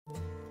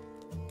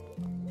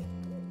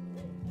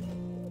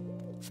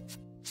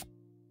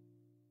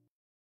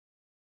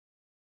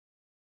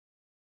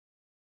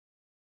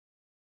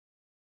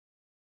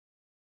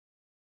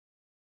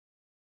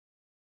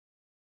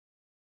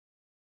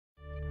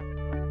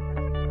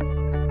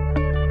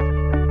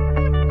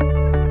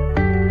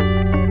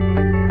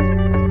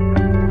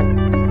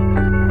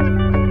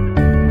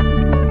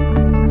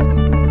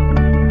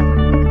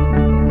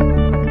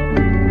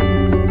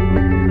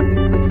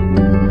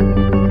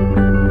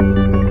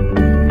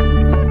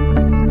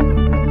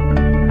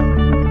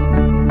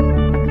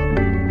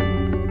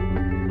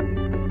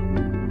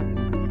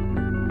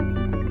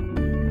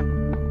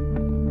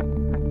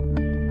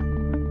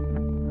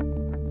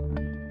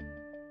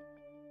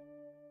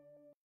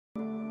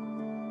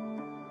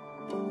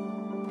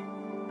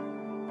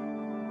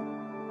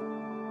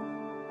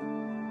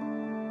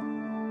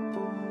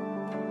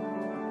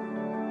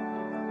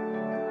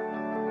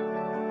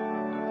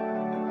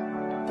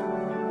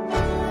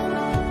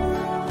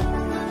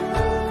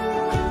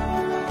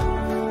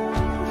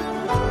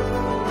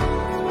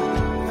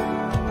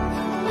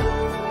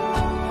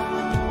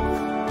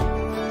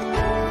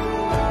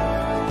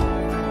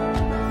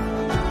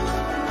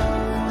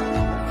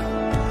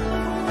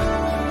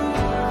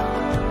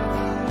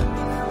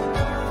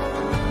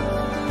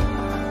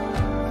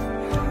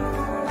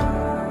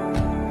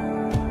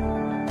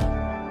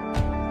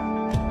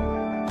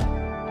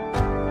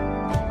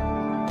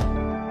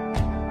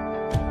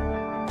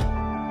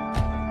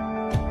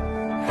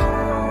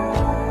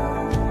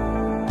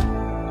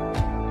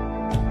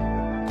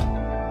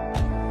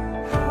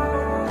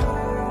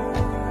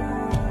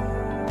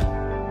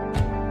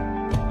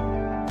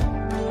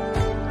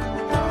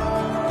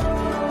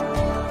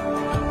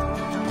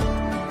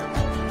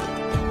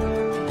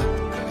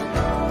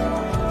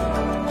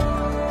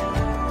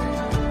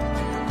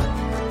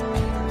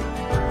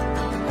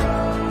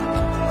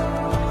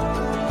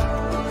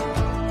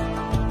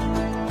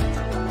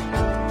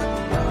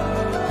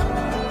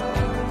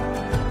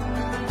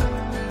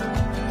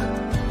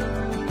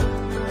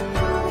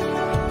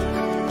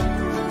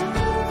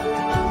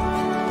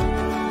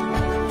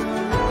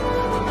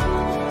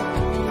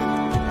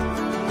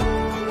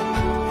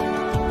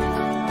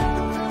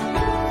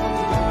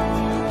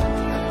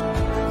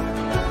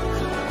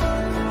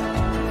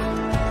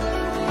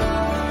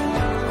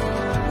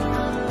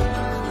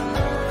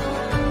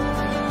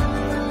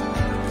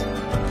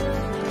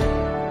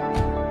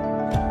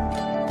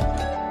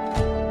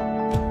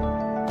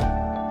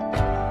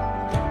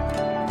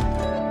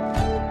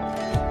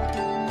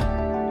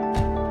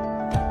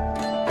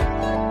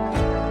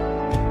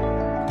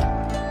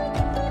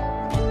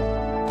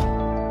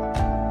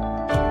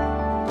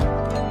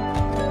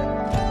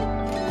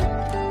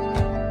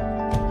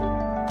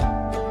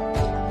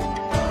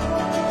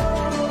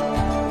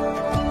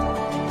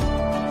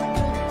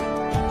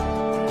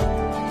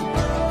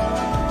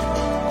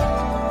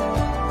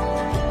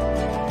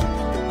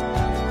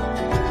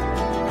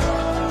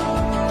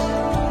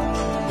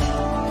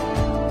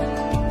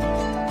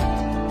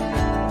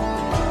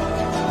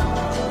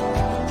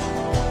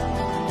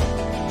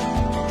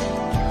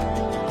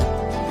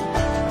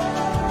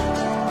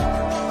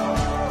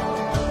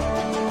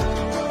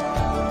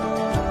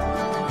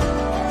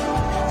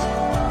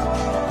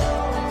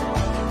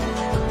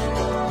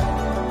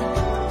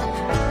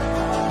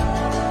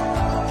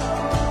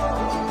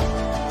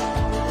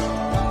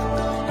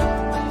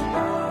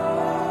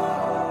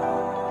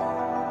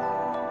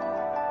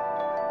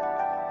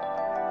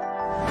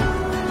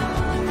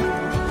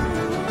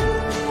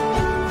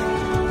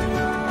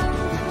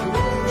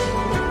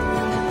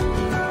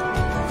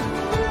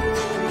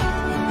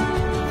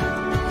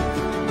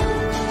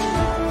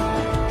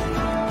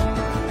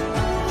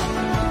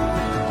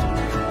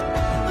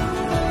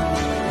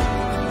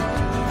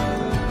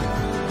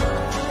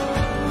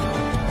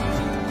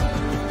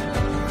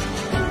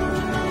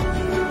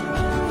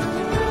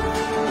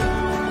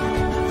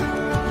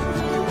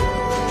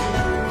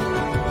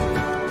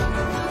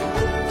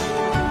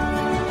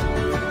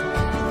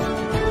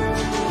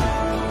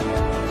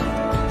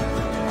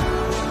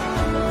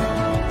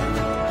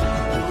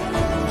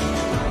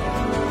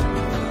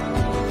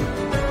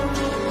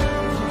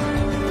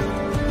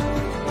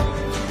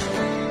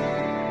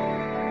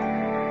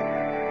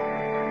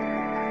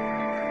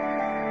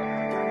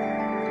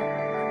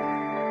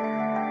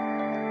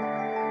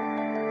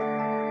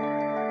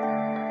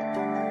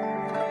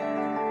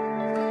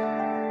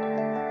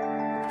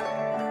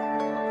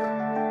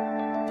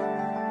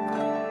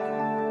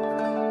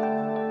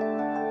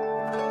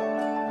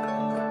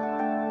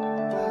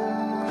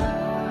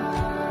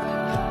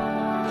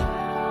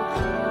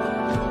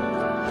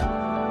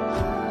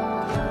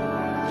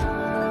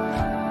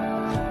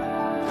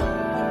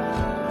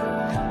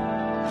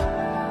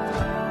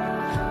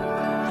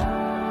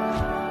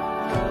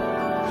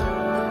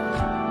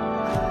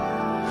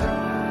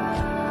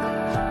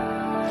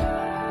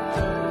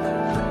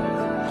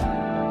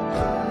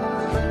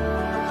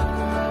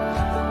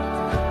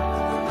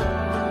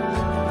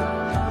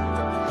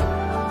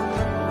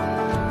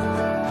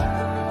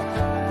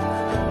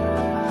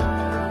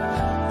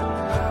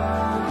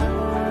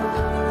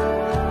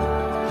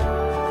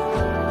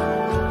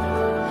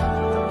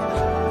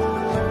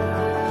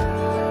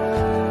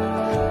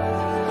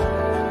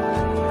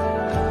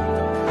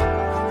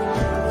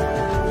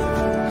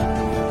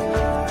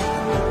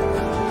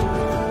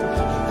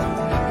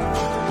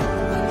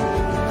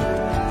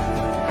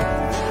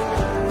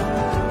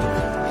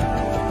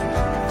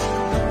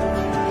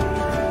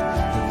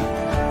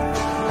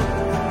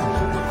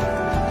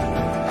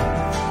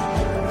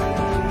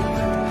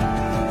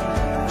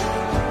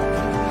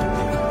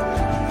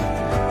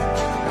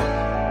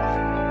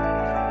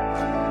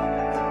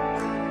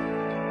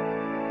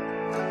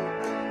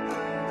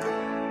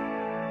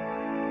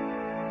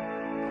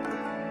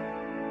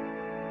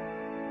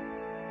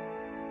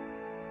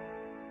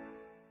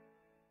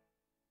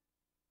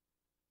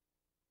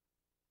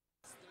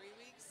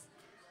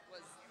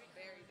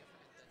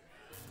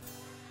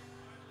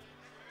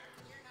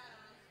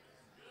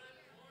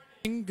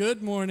morning.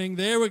 Good morning.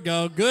 There we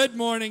go. Good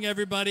morning,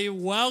 everybody.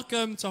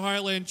 Welcome to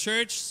Heartland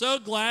Church. So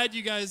glad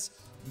you guys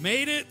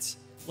made it.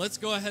 Let's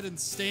go ahead and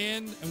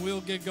stand, and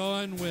we'll get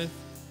going with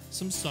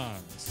some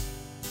songs.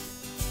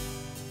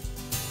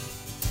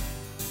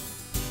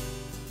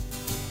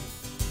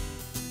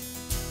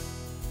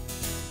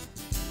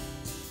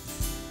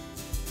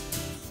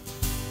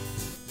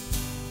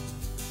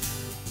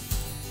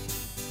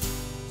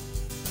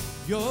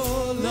 Your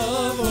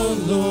love, oh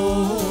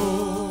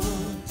Lord,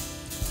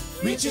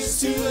 reaches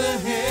to the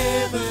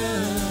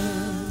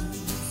heavens.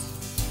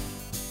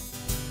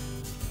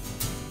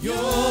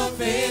 Your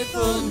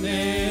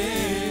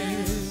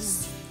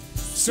faithfulness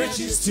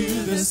stretches to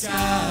the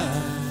skies.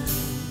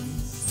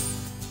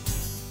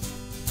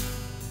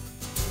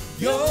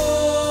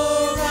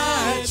 Your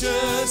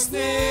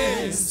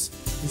righteousness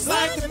is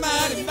like the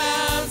mighty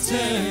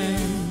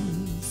mountains.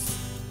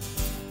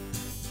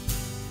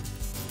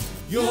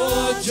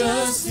 Your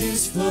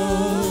justice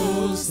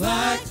flows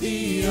like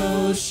the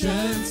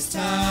ocean's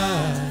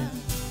tide.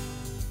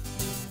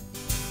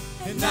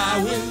 And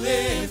I will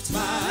lift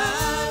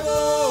my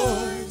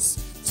voice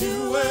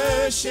to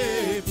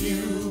worship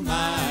you,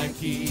 my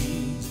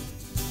King.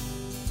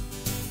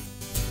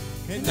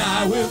 And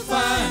I will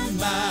find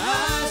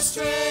my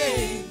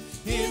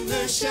strength in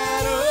the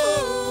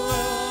shadow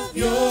of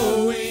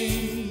your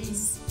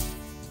wings.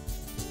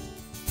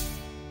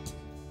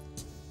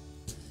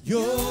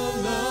 Your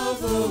love,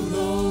 oh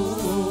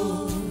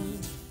Lord,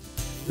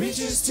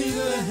 reaches to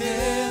the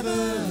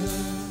heavens.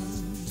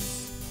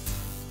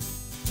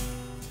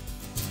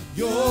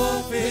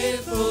 Your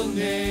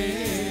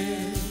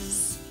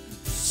faithfulness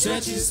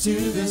stretches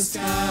to the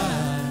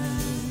sky.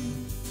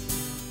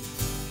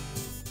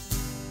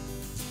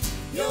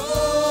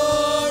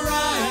 Your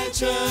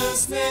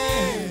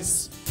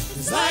righteousness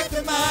is like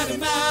the mighty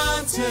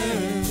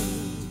mountain.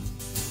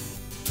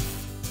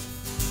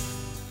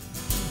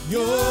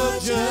 Your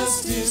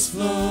justice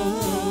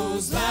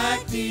flows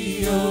like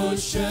the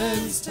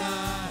ocean's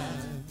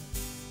tide.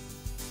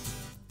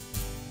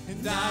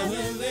 And I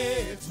will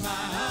lift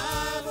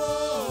my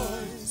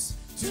voice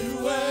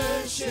to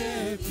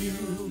worship you,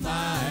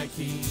 my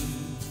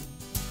King.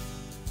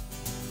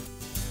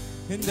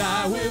 And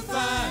I will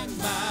find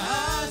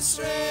my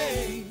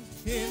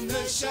strength in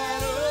the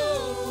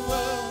shadow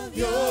of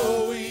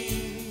your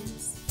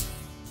wings.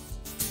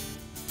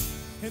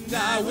 And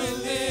I will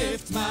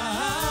lift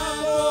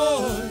my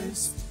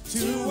voice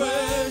to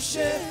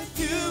worship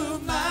you,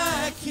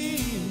 my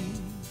King.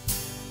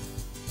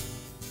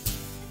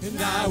 And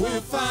I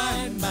will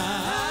find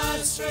my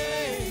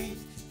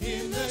strength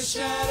in the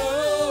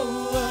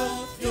shadow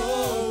of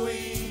your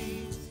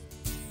wings.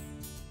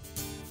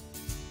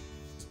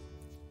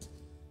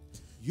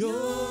 Your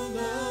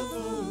love,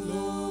 oh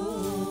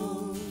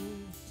Lord,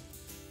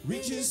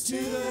 reaches to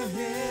the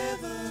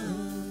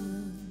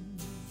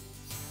heavens.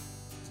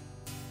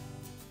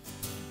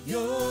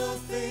 Your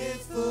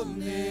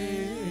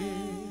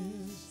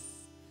faithfulness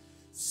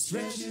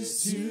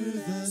stretches to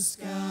the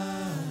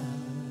sky.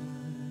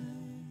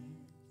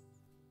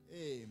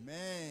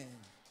 Amen.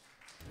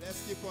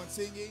 Let's keep on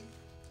singing.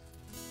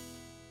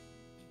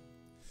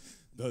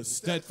 The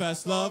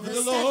steadfast love of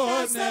the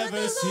Lord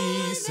never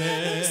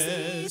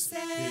ceases. His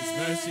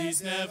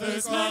mercies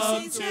never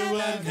come to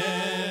an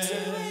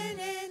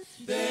end.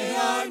 They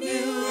are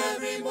new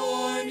every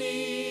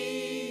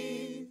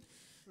morning.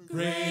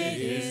 Great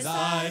is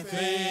thy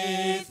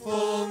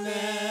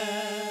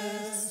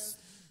faithfulness.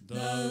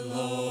 The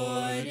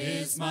Lord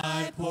is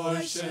my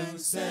portion,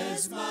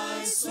 says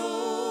my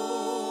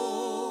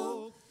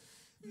soul.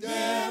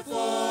 Therefore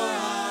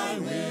I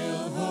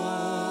will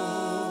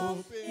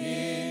hope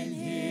in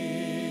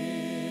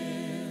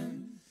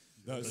him.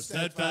 The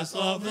steadfast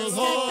love of the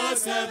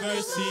Lord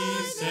never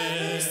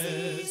ceases.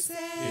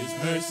 His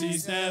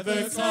mercies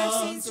never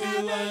come to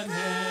an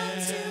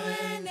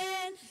end.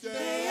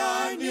 They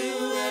are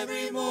new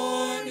every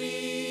morning.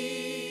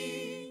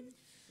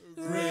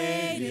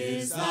 Great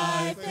is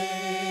thy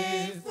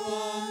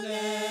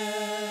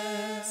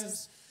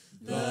faithfulness.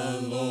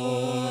 The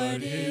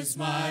Lord is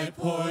my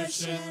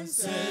portion,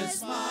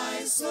 says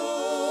my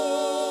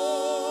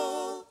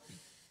soul.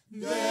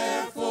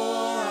 Therefore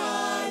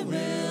I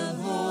will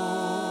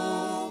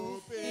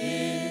hope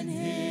in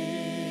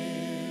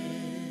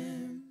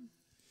him.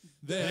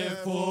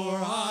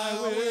 Therefore I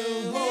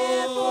will hope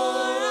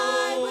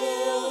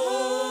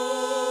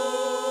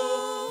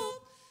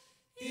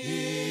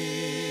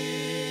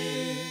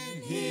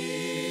in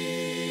him.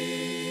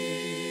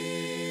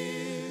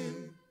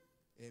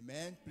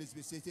 Amen. Please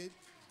be seated.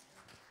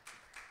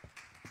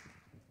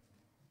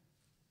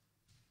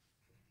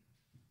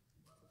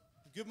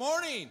 Good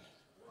morning.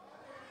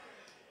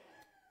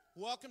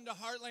 Welcome to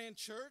Heartland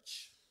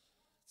Church.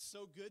 It's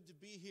so good to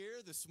be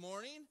here this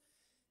morning.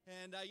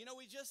 And,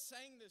 we just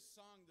sang this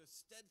song, The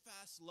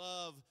Steadfast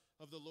Love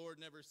of the Lord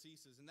Never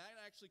Ceases. And that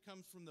actually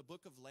comes from the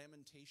book of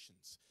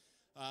Lamentations,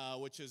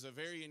 which is a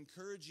very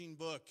encouraging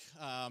book.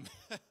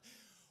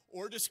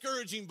 or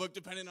discouraging book,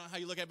 depending on how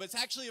you look at it. But it's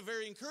actually a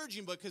very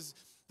encouraging book because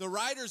the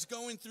writer's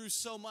going through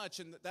so much,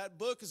 and that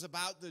book is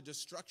about the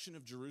destruction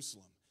of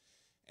Jerusalem.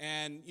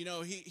 And, you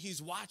know,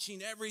 he's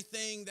watching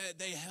everything that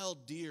they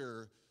held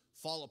dear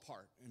fall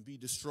apart and be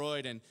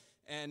destroyed. And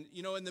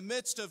you know, in the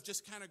midst of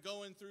just kind of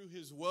going through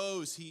his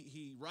woes,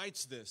 he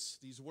writes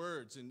these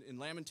words. In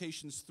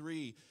Lamentations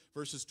 3,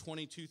 verses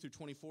 22 through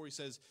 24, he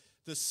says,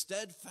 "The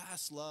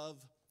steadfast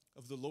love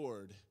of the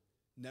Lord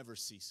never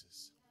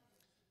ceases."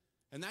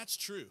 And that's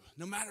true.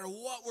 No matter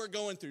what we're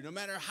going through, no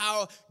matter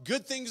how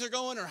good things are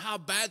going or how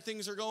bad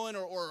things are going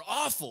or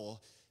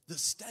awful, the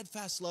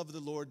steadfast love of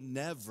the Lord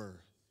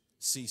never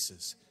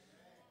ceases.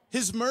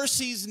 His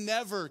mercies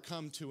never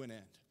come to an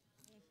end.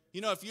 You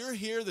know, if you're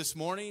here this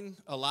morning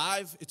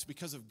alive, it's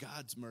because of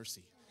God's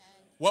mercy.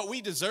 What we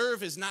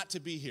deserve is not to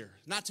be here,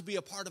 not to be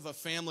a part of a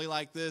family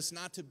like this,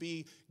 not to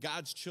be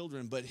God's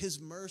children, but his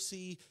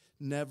mercy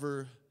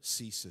never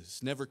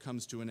ceases, never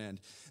comes to an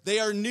end. They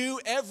are new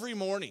every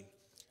morning.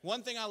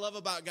 One thing I love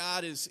about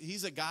God is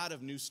he's a God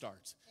of new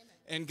starts. Amen.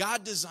 And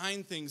God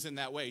designed things in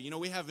that way. You know,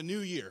 we have a New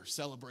Year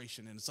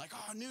celebration, and it's like,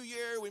 oh, New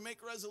Year, we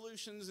make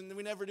resolutions, and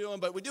we never do them,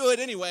 but we do it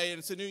anyway, and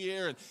it's a new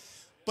year.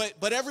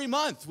 But every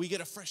month, we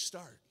get a fresh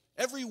start.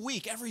 Every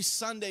week, every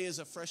Sunday is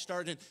a fresh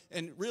start,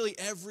 and really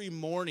every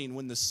morning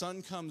when the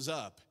sun comes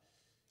up,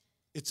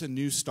 it's a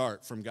new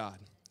start from God.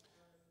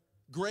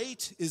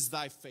 Great is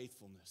thy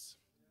faithfulness.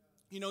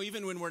 You know,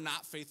 even when we're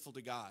not faithful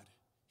to God,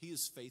 he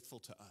is faithful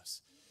to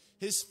us.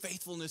 His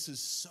faithfulness is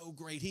so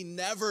great. He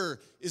never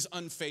is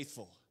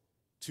unfaithful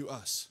to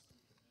us.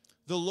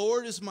 The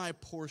Lord is my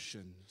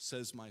portion,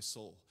 says my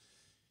soul.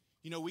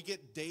 You know, we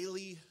get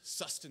daily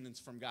sustenance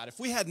from God. If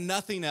we had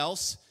nothing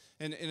else,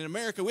 and in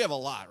America, we have a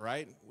lot,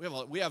 right?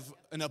 We have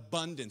an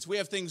abundance. We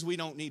have things we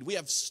don't need. We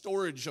have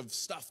storage of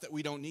stuff that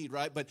we don't need,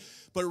 right? But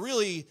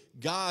really,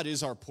 God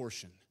is our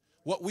portion.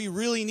 What we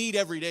really need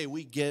every day,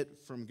 we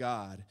get from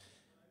God.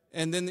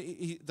 And then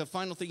the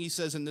final thing he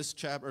says in this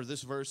chapter, or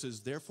this verse, is,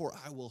 therefore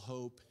I will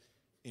hope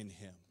in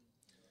him.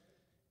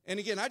 And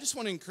again, I just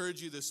want to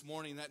encourage you this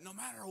morning that no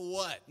matter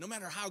what, no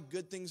matter how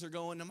good things are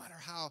going, no matter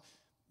how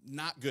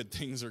not good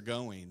things are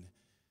going,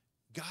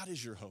 God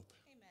is your hope.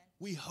 Amen.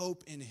 We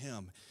hope in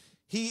him.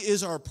 He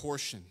is our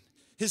portion.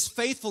 His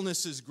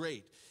faithfulness is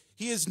great.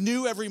 He is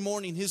new every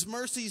morning. His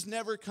mercies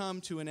never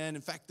come to an end.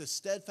 In fact, the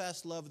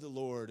steadfast love of the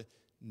Lord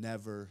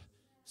never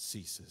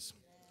ceases.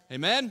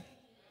 Amen?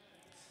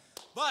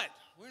 But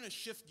we're going to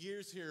shift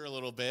gears here a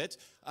little bit.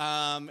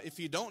 If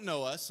you don't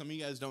know us, some of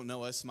you guys don't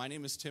know us, my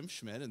name is Tim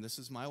Schmidt, and this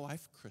is my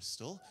wife,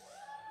 Crystal.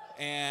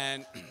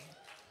 And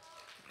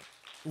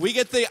we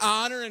get the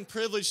honor and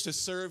privilege to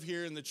serve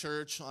here in the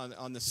church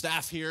on the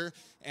staff here.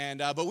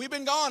 But we've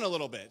been gone a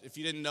little bit, if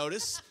you didn't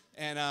notice.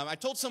 And I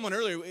told someone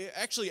earlier,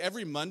 actually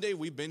every Monday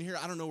we've been here.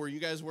 I don't know where you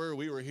guys were.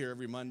 We were here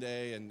every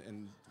Monday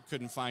and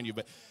couldn't find you.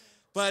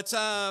 But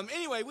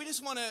anyway, we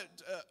just want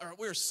to,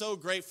 we're so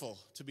grateful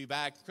to be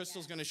back.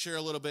 Crystal's going to share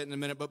a little bit in a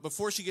minute. But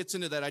before she gets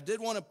into that, I did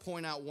want to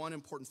point out one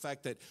important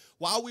fact, that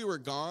while we were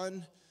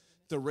gone,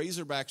 the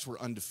Razorbacks were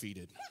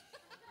undefeated.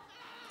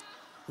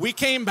 We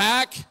came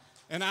back,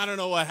 and I don't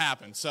know what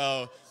happened.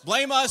 So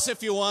blame us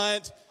if you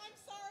want. I'm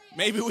sorry.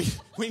 Maybe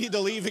we need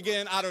to leave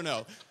again. I don't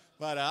know.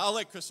 But I'll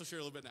let Crystal share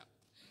a little bit now.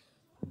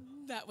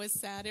 That was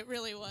sad. It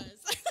really was.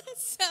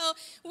 So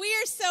we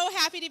are so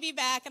happy to be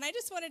back. And I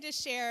just wanted to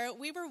share,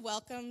 we were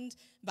welcomed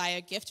by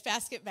a gift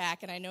basket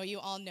back. And I know you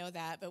all know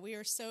that. But we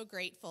are so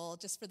grateful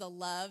just for the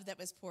love that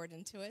was poured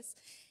into us.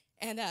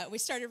 And we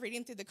started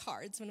reading through the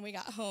cards when we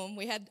got home.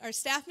 We had our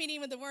staff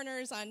meeting with the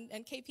Werners and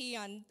KP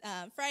on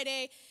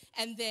Friday,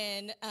 and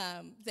then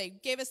they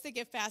gave us the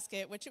gift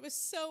basket, which it was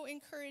so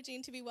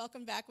encouraging to be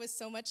welcomed back with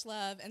so much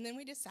love. And then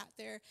we just sat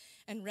there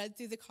and read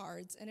through the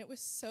cards, and it was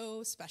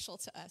so special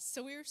to us.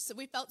 So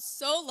we felt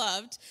so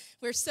loved.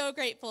 We're so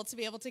grateful to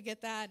be able to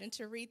get that and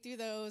to read through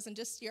those, and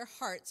just your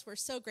hearts. We're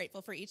so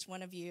grateful for each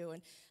one of you,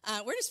 and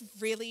we're just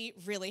really,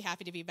 really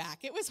happy to be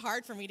back. It was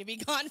hard for me to be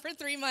gone for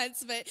 3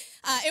 months, but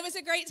it was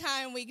a great time.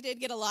 We did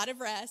get a lot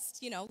of rest.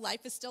 You know,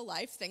 life is still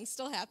life. Things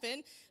still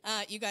happen.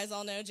 You guys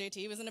all know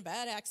JT was in a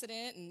bad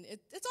accident, and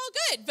it's all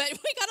good, but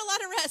we got a lot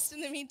of rest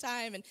in the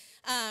meantime,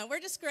 and we're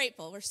just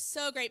grateful. We're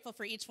so grateful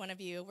for each one of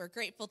you. We're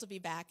grateful to be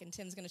back, and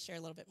Tim's going to share a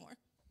little bit more.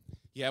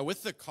 Yeah,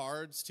 with the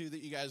cards, too,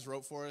 that you guys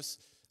wrote for us,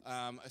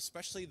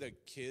 especially the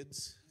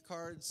kids'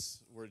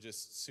 cards were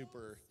just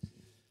super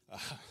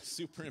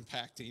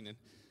impacting. And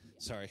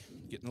sorry,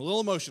 getting a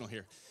little emotional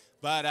here.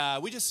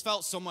 But we just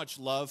felt so much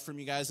love from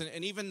you guys.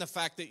 And even the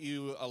fact that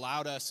you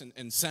allowed us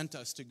and sent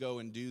us to go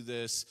and do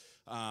this,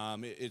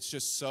 it's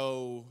just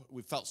so,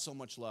 we felt so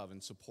much love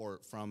and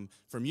support from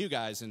you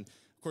guys. And,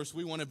 of course,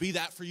 we want to be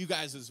that for you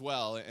guys as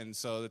well. And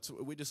so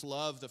we just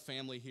love the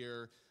family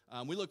here.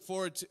 We look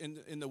forward to,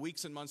 in the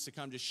weeks and months to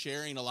come, just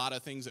sharing a lot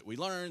of things that we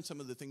learned, some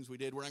of the things we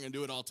did. We're not going to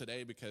do it all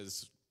today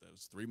because that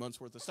was 3 months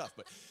worth of stuff.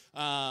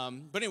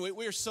 But anyway,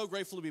 we are so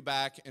grateful to be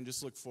back and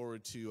just look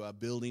forward to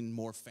building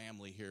more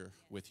family here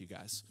with you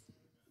guys.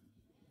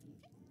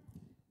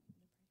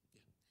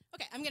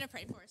 Okay, I'm going to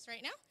pray for us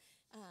right now.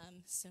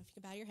 So if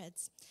you can bow your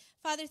heads.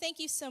 Father, thank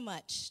you so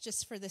much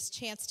just for this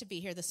chance to be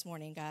here this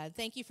morning, God.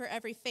 Thank you for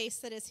every face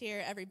that is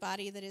here, every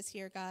body that is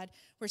here, God.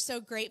 We're so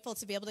grateful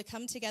to be able to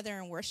come together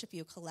and worship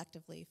you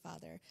collectively,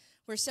 Father.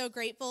 We're so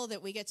grateful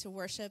that we get to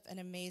worship an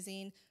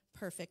amazing,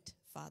 perfect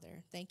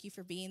Father. Thank you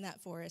for being that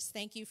for us.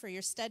 Thank you for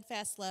your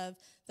steadfast love,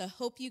 the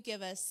hope you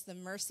give us, the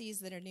mercies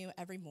that are new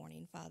every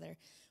morning, Father.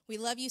 We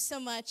love you so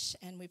much,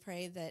 and we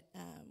pray that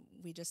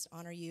we just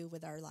honor you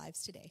with our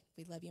lives today.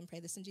 We love you and pray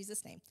this in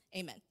Jesus' name.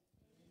 Amen.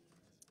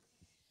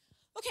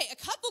 Okay, a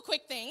couple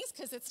quick things,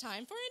 because it's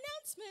time for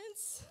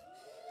announcements.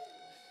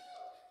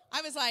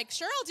 I was like,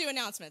 sure, I'll do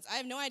announcements. I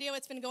have no idea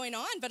what's been going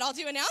on, but I'll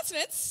do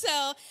announcements.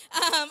 So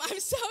I'm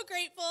so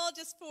grateful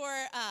just for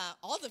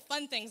all the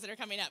fun things that are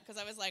coming up, because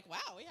I was like,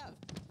 wow, we have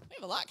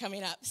a lot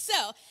coming up. So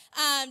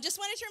just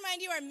wanted to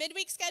remind you our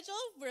midweek schedule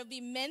will be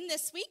men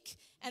this week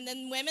and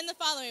then women the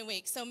following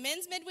week. So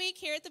men's midweek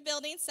here at the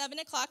building, 7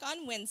 o'clock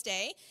on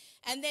Wednesday.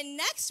 And then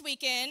next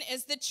weekend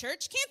is the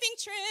church camping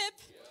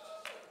trip.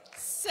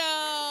 So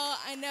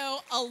I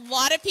know a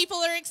lot of people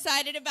are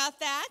excited about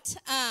that.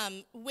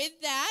 With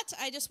that,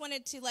 I just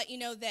wanted to let you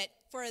know that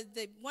for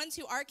the ones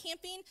who are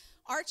camping,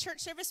 our church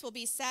service will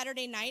be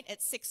Saturday night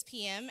at 6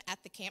 p.m.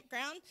 at the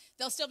campground.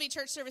 There'll still be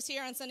church service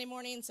here on Sunday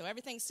morning, so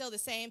everything's still the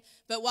same.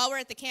 But while we're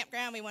at the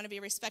campground, we want to be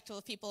respectful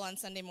of people on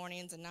Sunday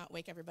mornings and not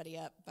wake everybody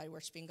up by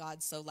worshiping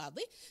God so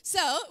loudly. So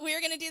we're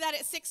going to do that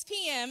at 6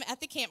 p.m. at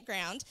the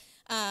campground,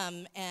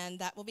 and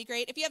that will be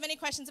great. If you have any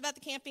questions about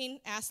the camping,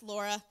 ask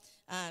Laura.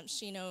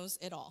 She knows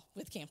it all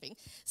with camping.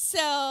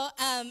 So,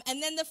 and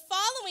then the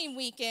following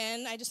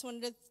weekend, I just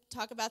wanted to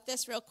talk about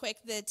this real quick.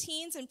 The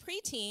teens and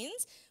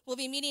preteens will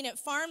be meeting at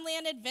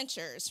Farmland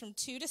Adventures from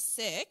 2 to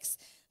 6.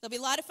 There'll be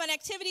a lot of fun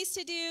activities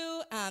to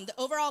do. The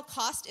overall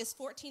cost is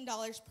 $14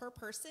 per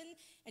person,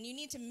 and you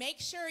need to make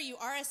sure you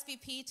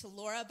RSVP to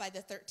Laura by the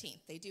 13th.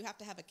 They do have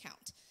to have a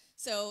count.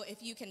 So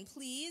if you can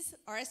please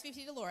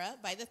RSVP to Laura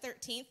by the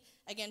 13th,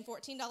 again,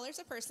 $14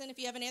 a person. If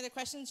you have any other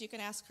questions, you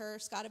can ask her,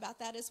 Scott, about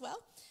that as well.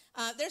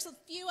 There's a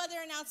few other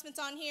announcements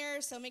on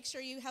here, so make sure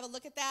you have a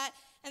look at that.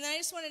 And then I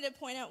just wanted to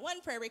point out one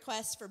prayer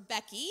request for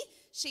Becky.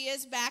 She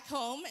is back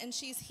home, and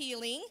she's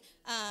healing.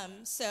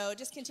 So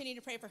just continue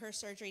to pray for her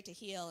surgery to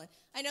heal. And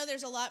I know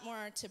there's a lot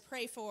more to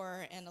pray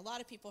for and a lot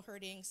of people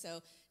hurting,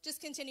 so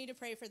just continue to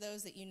pray for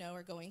those that you know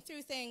are going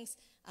through things.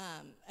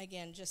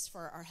 Again, just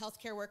for our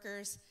healthcare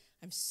workers,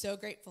 I'm so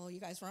grateful. You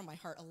guys were on my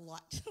heart a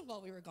lot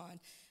while we were gone.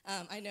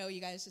 I know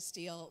you guys just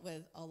deal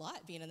with a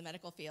lot being in the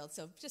medical field,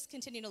 so just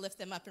continue to lift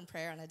them up in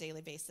prayer on a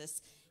daily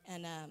basis.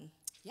 And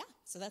yeah,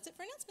 so that's it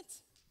for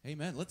announcements.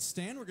 Amen. Let's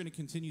stand. We're going to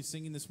continue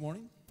singing this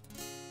morning.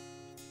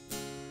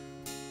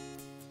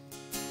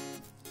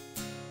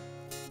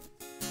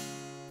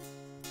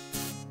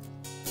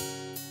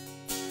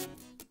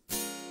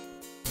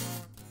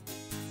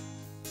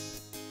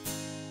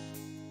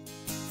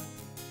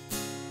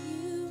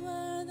 You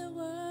were the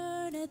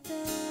Word at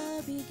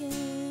the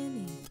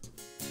beginning,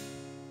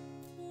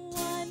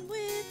 one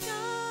with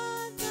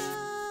God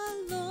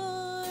the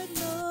Lord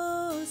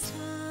Most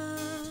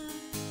High.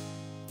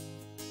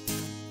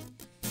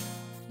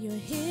 Your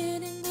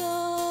hidden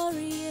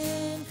glory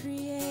in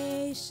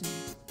creation,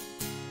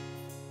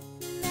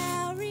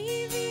 now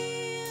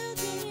revealed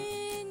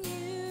in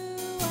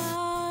you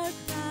are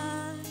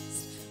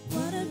Christ.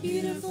 What a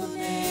beautiful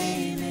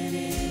name it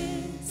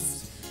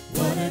is.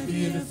 What a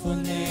beautiful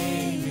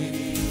name it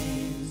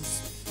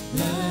is.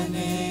 The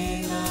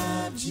name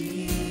of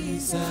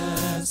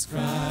Jesus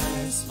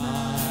Christ,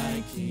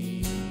 my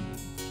King.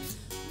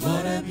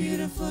 What a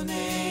beautiful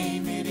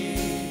name it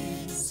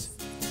is.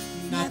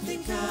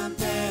 Nothing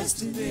compares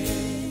to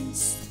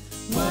this.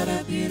 What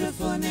a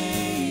beautiful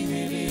name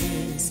it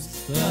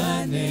is.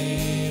 The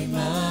name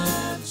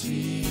of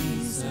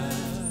Jesus.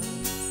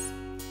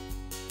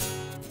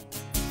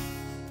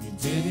 You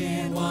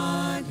didn't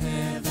want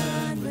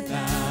heaven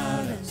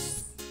without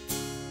us.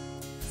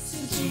 So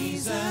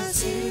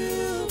Jesus,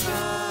 you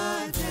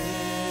brought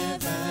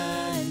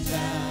heaven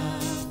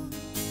down.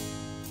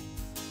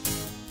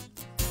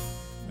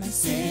 My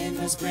sin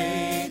was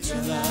great,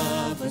 your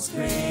love was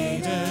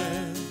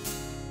greater.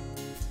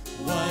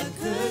 What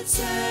could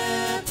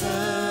separate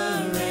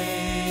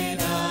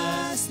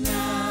us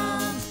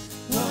now?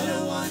 What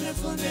a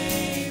wonderful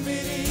name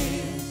it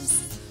is.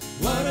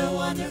 What a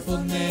wonderful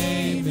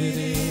name it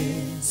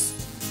is.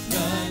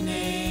 The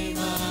name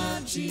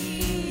of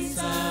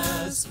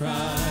Jesus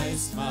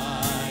Christ,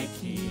 my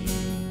King.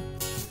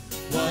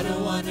 What a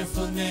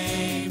wonderful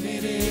name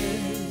it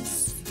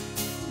is.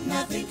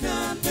 Nothing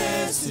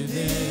compares to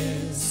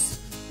this.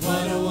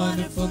 What a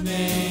wonderful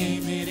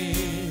name it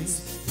is.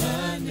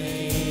 The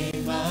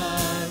name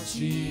of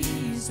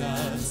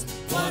Jesus.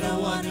 What a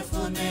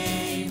wonderful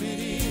name it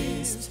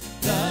is.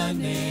 The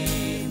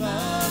name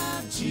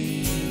of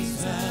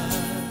Jesus.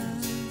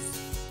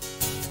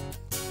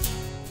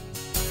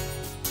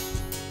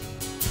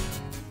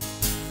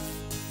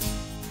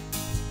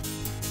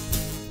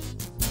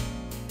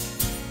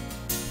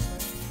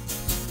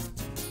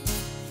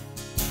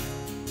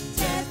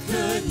 Death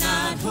could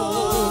not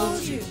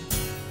hold you.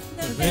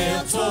 The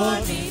veil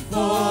torn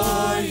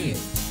before you.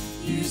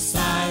 You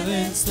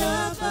silence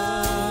the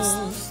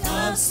boast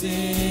of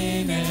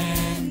sin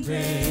and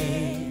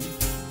grave.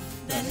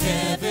 The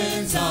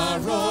heavens are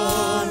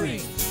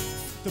roaring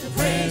the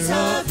praise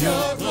of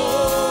your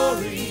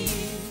glory.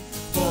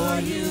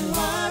 For you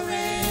are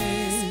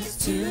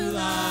raised to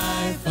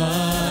life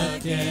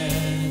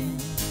again.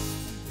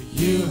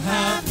 You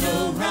have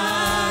no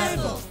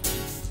rival,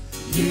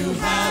 you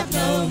have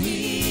no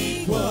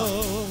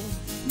equal.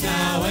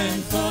 Now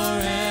and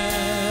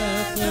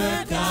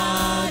forever,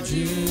 God,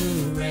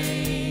 you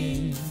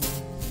reign.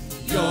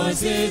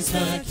 Yours is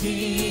the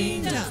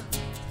kingdom,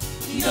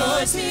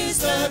 yours is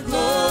the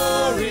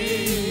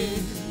glory,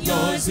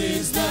 yours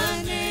is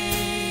the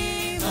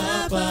name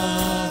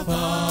above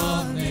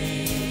all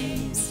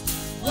names.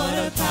 What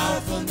a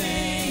powerful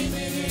name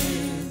it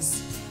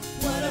is.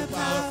 What a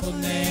powerful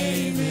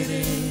name it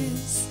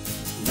is.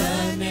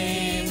 The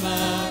name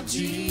of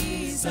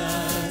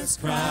Jesus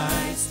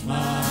Christ,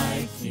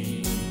 my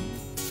King.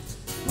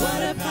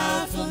 What a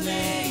powerful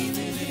name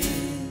it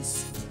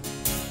is.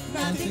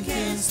 Nothing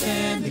can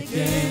stand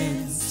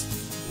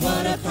against.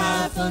 What a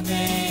powerful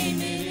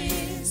name it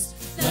is.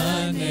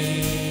 The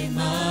name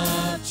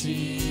of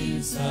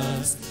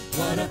Jesus.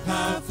 What a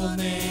powerful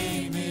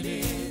name it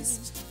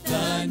is.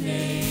 The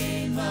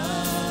name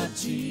of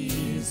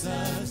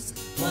Jesus.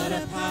 What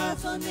a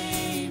powerful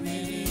name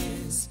it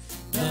is.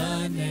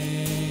 The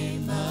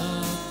name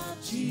of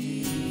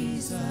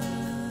Jesus.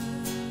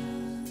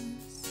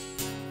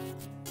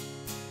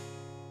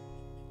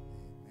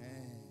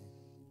 Amen.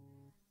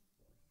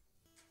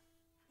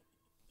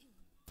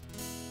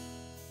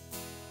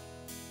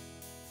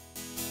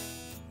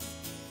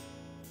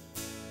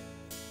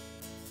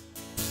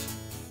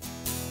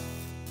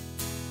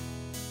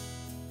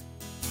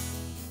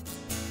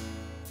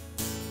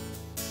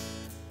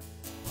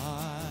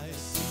 I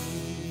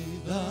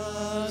see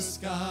the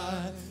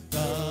sky,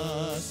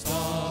 the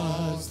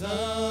stars,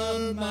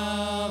 the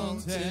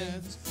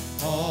mountains,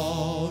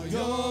 all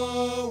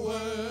your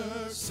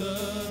works surrounding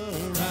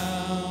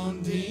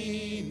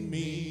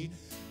me.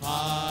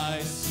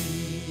 I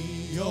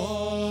see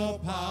your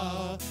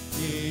power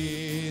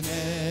in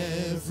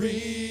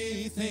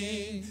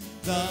everything,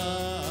 the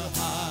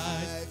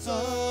heights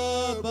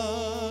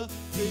above,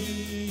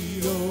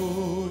 the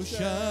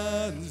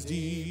oceans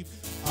deep.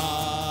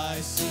 I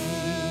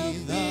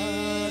see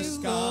the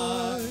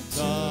sky,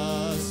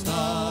 the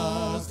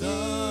stars,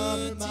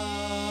 the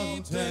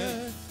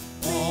mountain,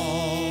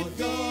 all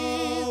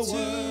your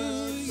works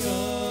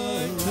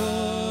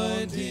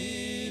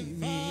surrounding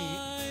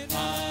me.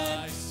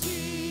 I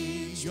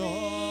see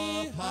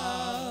your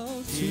power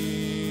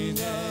in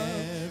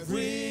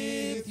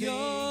everything,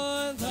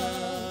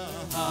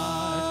 the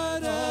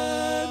heart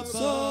and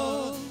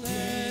soul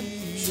and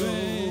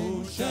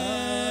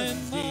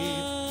ocean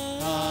deep.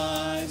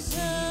 I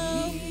see the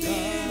stars,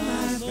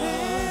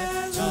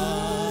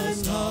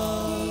 the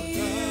stars, the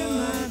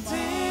mountains, all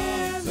your works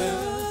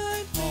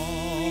surrounding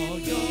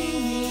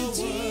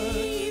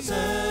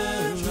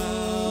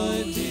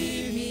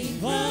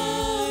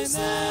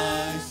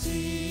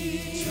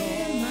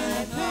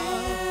me.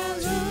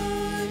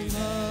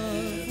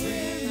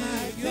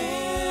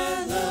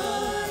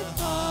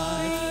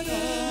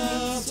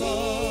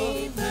 When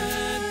I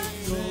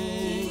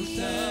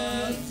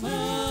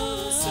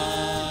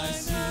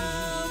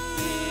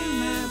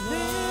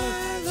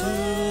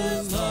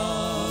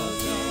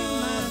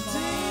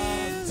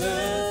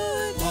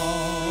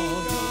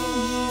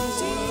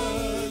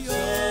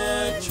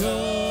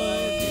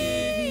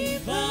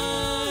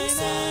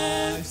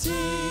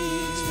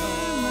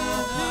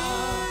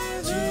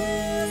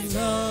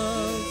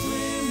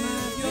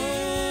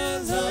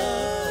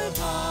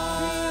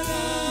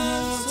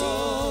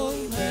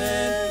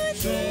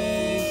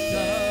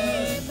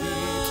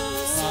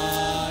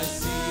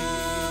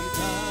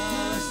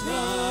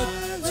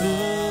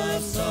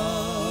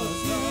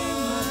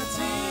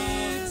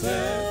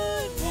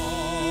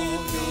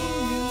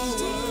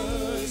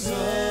your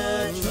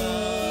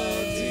power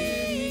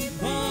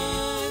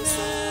in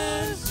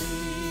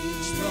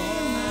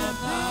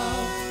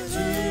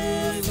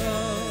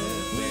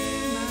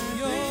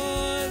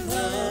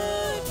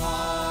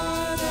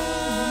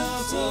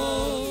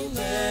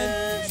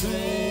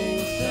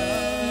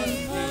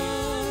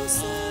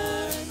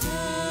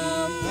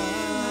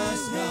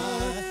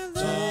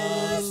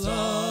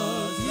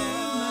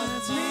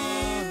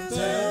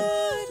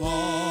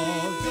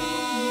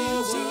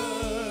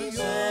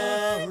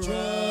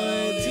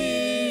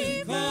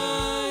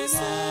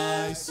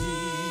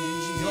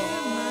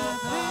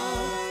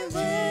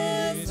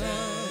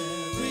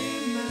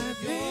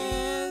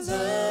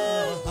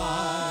the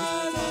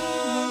heart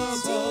and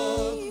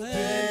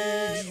soul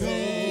and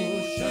ocean deep.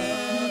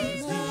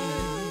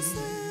 I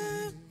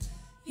see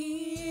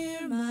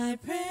Hear my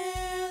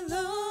prayer,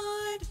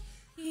 Lord.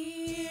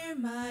 Hear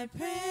my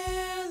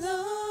prayer,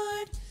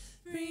 Lord.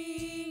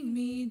 Bring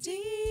me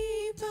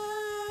deeper.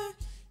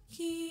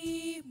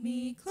 Keep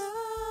me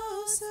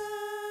closer.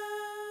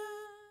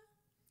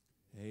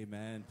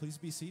 Amen. Please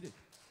be seated.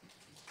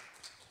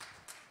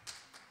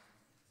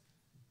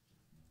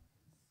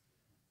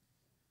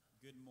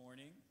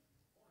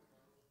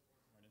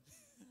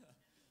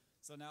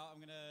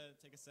 going to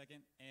take a second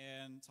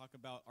and talk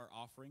about our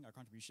offering, our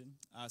contribution.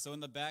 So in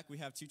the back, we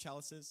have 2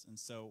 chalices, and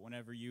so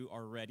whenever you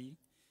are ready,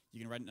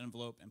 you can write an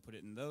envelope and put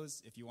it in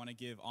those. If you want to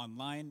give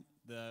online,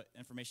 the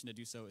information to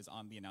do so is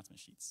on the announcement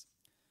sheets.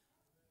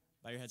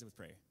 Bow your heads with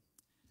prayer.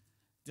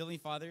 Dear Heavenly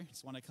Father, I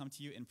just want to come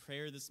to you in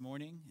prayer this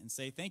morning and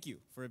say thank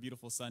you for a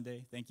beautiful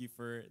Sunday. Thank you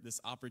for this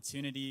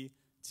opportunity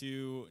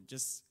to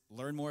just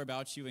learn more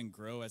about you and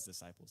grow as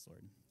disciples,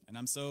 Lord. And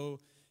I'm so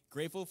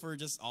grateful for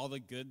just all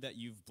the good that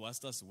you've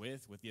blessed us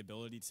with the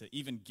ability to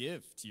even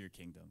give to your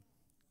kingdom.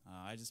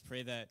 I just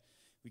pray that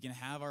we can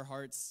have our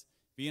hearts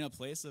be in a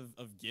place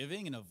of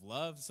giving and of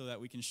love so that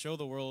we can show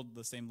the world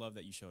the same love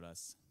that you showed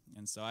us.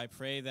 And so I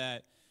pray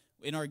that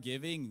in our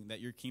giving, that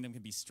your kingdom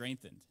can be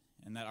strengthened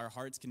and that our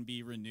hearts can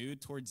be renewed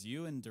towards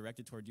you and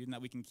directed toward you, and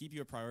that we can keep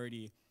you a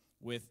priority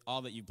with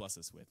all that you bless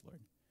us with, Lord.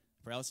 I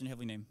pray all this in your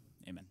heavenly name.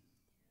 Amen.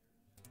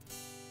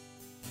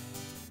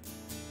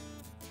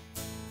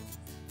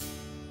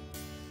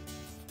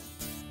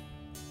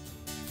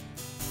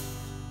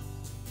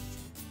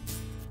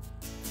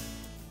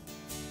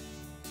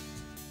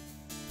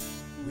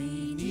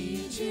 We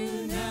need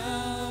you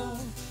now.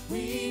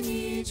 We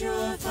need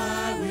your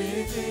fire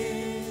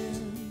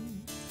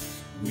within.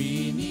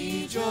 We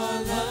need your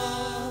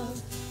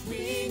love.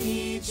 We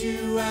need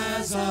you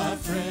as our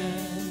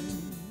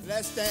friend.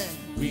 Let's stand.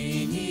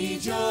 We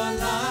need your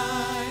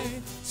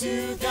light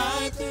to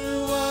guide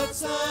through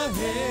what's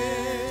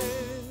ahead.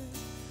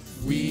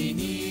 We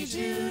need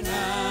you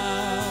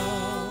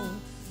now.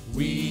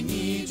 We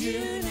need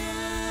you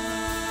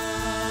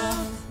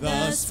now.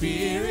 The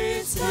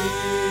Spirit,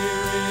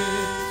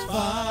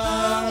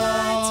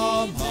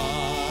 fire,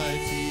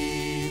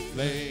 almighty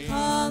flame,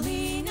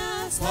 Calling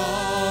us call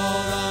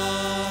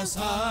us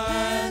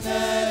higher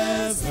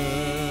than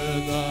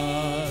ever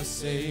the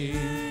same.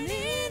 in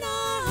In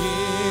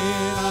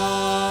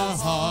our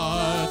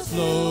hearts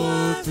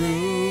flow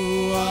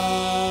through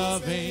our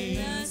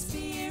veins.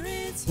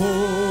 Spirit's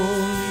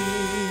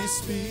Holy the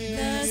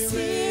Spirit's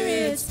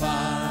Spirit's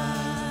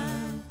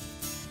fire,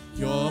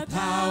 your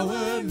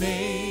power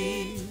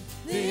made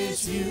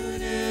this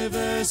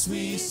universe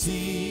we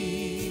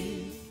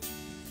see.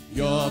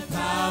 Your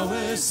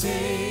power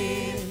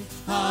saved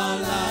our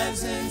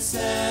lives and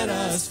set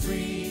us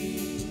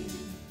free.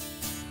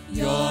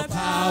 Your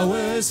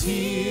power's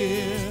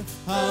here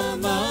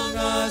among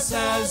us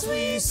as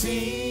we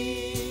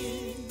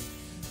sing.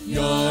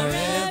 You're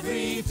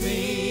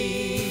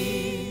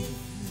everything.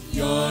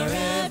 You're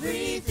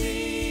everything.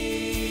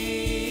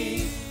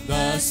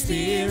 The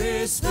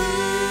Spirit,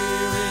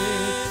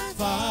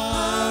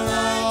 fire,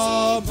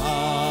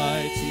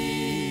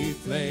 almighty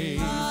flame,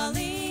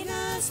 calling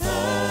us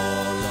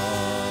call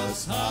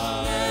us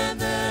higher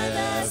than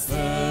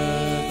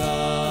ever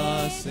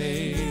the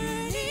same.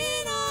 in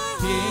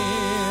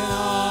In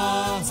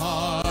our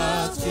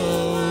hearts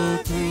flow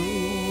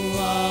through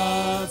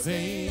our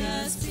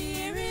veins.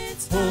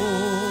 Spirit's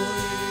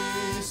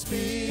Holy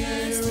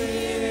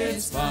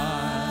Spirit's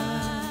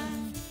fire,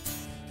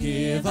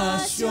 give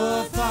us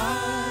your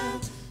fire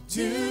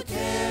to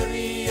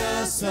carry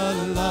us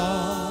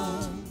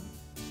along.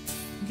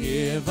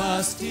 Give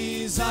us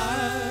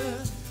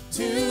desire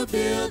to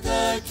build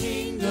the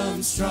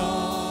kingdom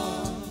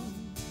strong.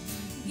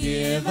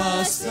 Give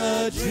us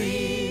the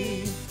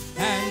dream,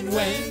 and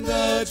when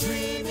the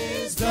dream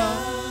is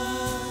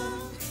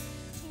done,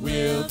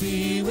 we'll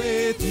be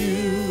with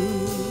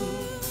you.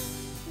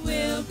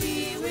 We'll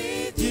be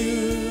with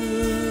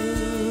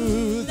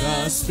you.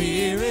 The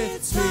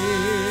Spirit,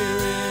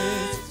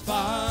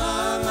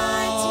 fire,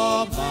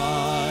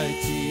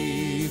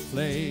 almighty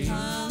flame,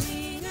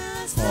 calling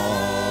us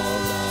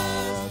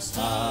call us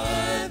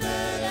higher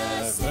than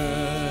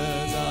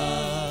ever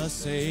the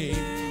same.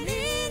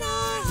 in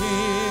our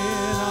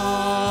In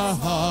our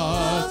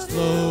hearts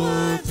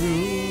flow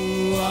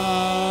through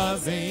our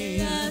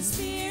veins.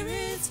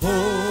 Spirit's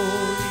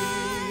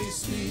Holy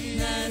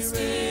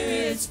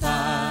Spirit's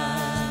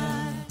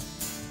fire,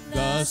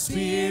 the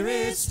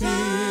Spirit's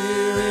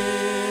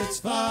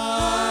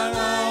fire,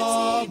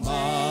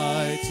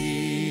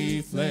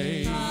 almighty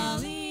flame,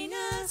 calling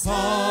us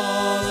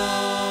call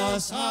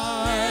us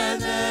higher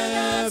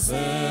than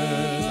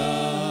ever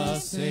the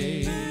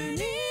same. In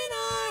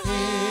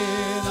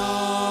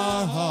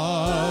our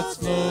hearts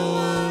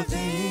flow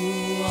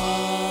through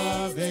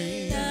our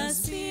veins.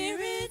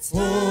 Spirit's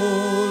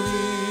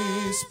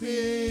Holy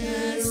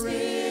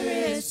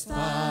Spirit's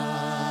fire.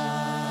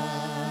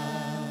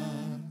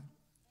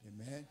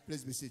 Amen.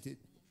 Please be seated.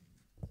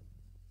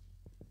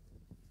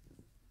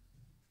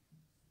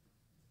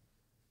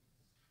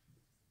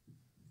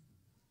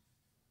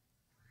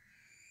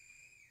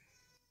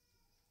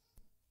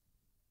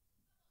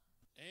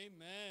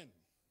 Amen.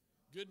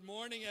 Good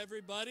morning,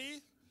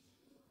 everybody.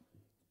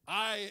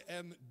 I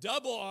am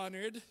double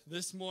honored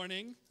this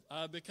morning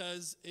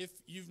because if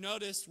you've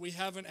noticed, we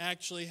haven't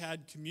actually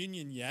had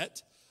communion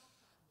yet.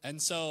 And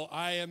so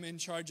I am in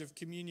charge of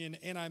communion,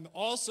 and I'm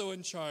also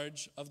in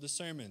charge of the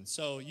sermon.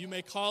 So you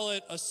may call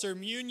it a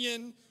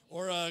sermunion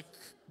or a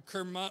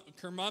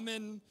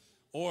kermumen,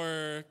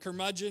 or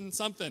curmudgeon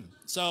something.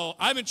 So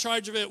I'm in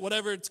charge of it,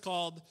 whatever it's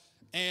called.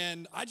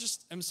 And I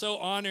just am so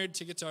honored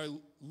to get to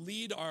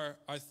lead our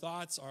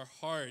thoughts, our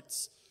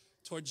hearts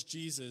towards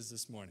Jesus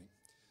this morning.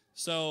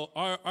 So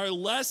our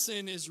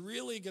lesson is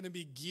really going to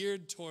be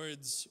geared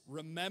towards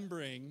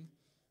remembering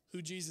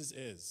who Jesus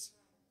is,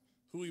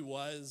 who he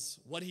was,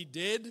 what he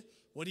did,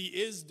 what he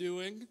is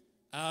doing,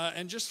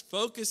 and just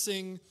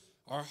focusing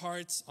our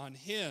hearts on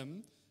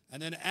him.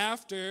 And then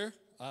after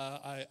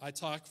I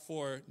talk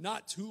for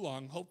not too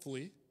long,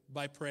 hopefully,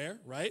 by prayer,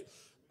 right?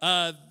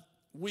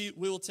 We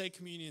will take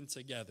communion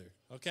together,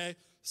 okay?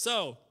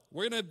 So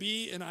we're going to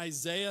be in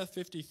Isaiah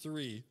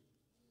 53.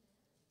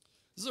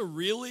 This is a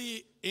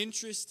really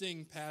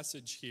interesting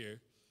passage here.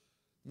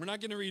 We're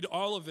not going to read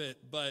all of it,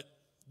 but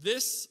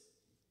this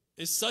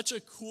is such a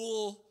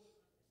cool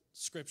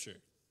scripture.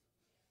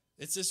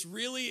 It's this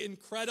really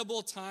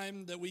incredible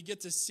time that we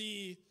get to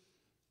see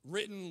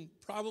written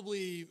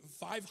probably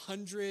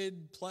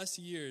 500 plus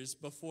years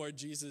before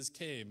Jesus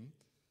came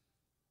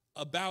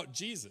about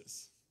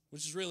Jesus,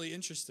 which is really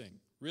interesting,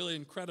 really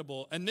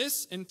incredible. And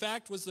this, in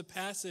fact, was the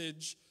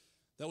passage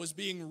that was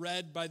being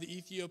read by the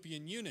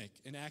Ethiopian eunuch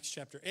in Acts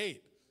chapter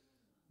 8,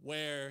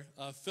 where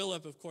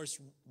Philip, of course,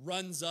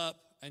 runs up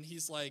and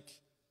he's like,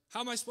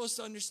 how am I supposed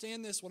to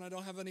understand this when I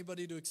don't have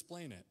anybody to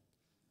explain it?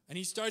 And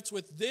he starts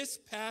with this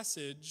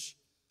passage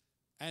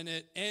and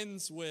it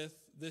ends with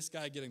this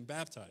guy getting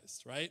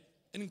baptized, right?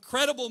 An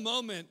incredible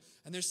moment,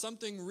 and there's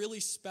something really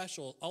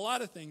special, a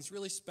lot of things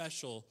really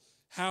special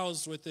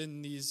housed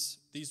within these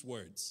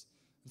words.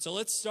 And so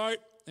let's start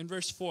in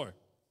verse 4.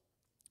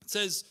 It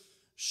says,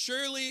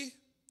 surely,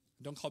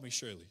 don't call me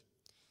Shirley.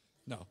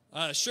 No.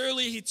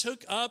 Surely he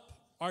took up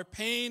our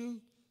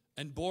pain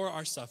and bore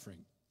our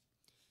suffering.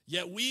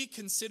 Yet we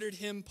considered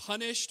him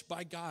punished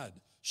by God,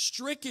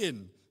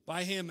 stricken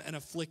by him and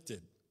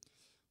afflicted.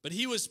 But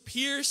he was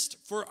pierced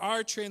for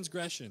our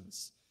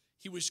transgressions.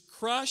 He was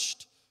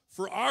crushed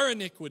for our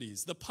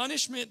iniquities. The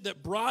punishment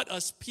that brought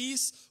us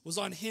peace was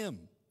on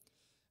him,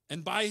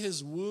 and by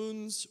his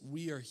wounds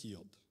we are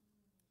healed.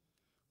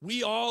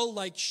 We all,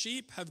 like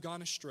sheep, have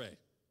gone astray.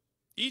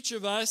 Each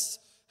of us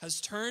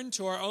has turned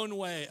to our own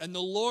way, and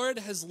the Lord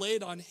has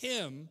laid on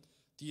him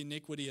the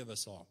iniquity of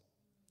us all.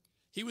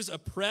 He was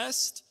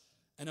oppressed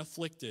and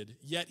afflicted,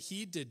 yet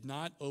he did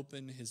not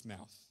open his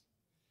mouth.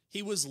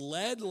 He was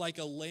led like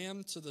a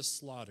lamb to the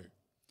slaughter,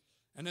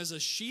 and as a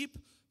sheep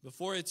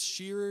before its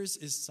shearers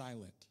is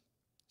silent,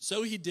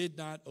 so he did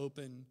not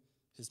open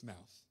his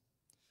mouth.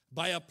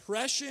 By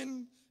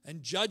oppression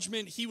and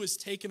judgment he was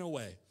taken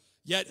away.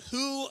 Yet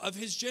who of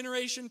his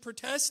generation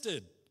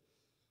protested?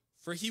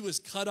 For he was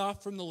cut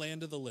off from the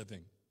land of the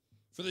living.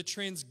 For the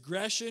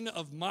transgression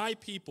of my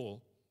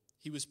people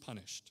he was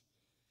punished.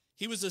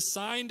 He was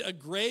assigned a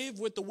grave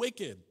with the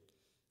wicked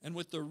and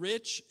with the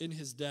rich in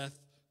his death,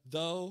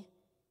 though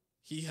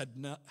he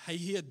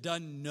had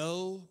done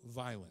no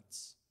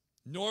violence,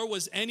 nor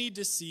was any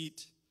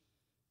deceit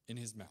in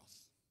his mouth.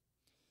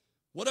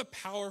 What a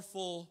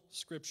powerful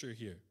scripture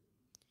here.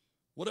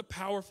 What a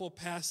powerful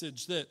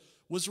passage that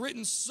was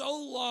written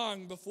so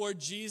long before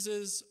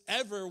Jesus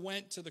ever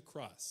went to the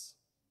cross.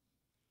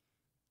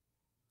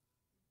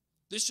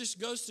 This just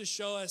goes to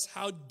show us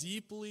how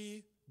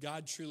deeply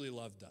God truly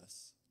loved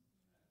us.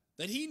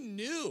 That he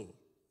knew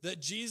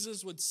that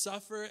Jesus would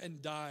suffer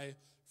and die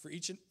for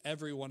each and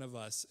every one of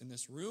us in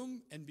this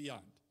room and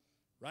beyond,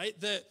 right?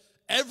 That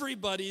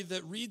everybody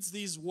that reads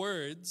these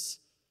words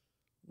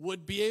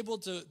would be able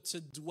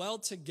to dwell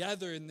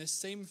together in this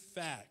same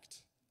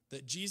fact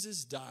that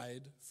Jesus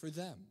died for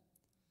them.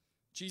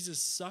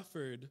 Jesus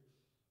suffered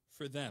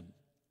for them.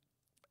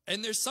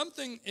 And there's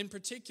something in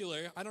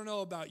particular, I don't know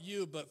about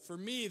you, but for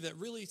me that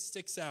really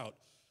sticks out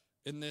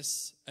in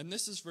this, and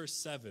this is verse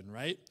 7,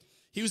 right?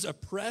 He was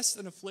oppressed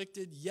and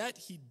afflicted, yet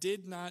he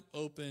did not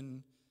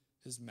open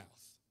his mouth.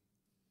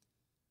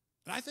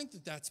 And I think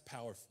that that's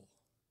powerful.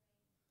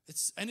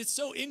 It's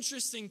so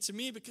interesting to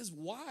me because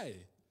why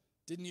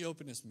didn't he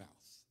open his mouth?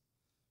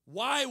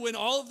 Why, when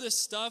all of this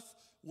stuff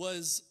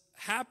was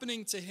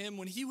happening to him,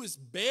 when he was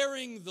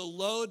bearing the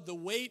load, the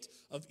weight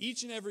of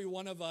each and every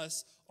one of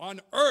us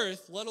on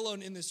earth, let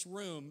alone in this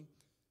room,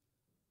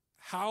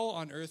 how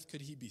on earth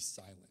could he be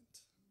silent?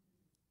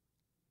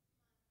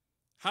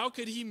 How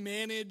could he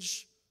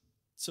manage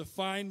to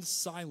find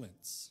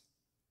silence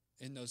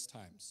in those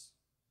times?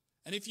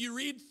 And if you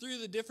read through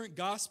the different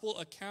gospel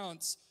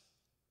accounts,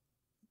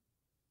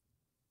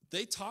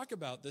 they talk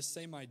about this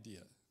same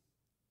idea,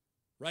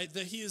 right?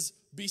 That he is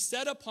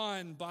beset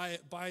upon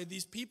by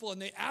these people,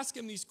 and they ask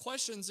him these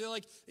questions. They're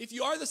like, if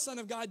you are the Son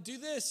of God, do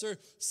this or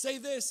say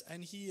this,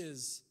 and he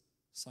is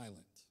silent.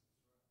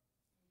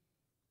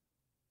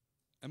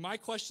 And my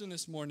question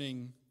this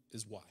morning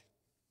is why?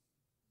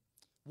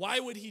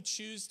 Why would he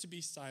choose to be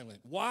silent?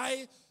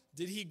 Why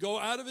did he go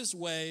out of his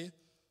way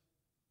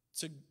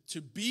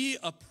to be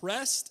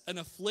oppressed and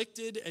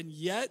afflicted and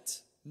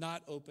yet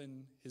not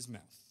open his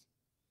mouth?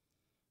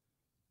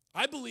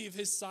 I believe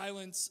his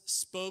silence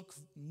spoke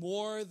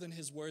more than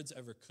his words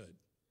ever could.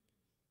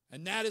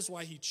 And that is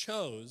why he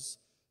chose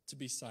to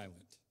be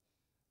silent.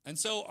 And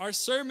so our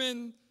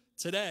sermon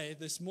today,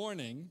 this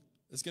morning,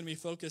 is going to be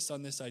focused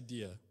on this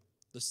idea,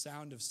 the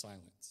sound of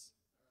silence.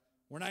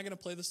 We're not going to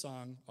play the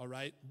song, all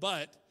right?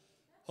 But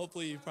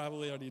hopefully you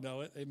probably already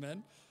know it.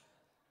 Amen.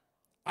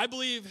 I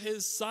believe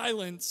his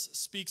silence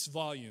speaks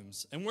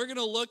volumes. And we're going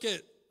to look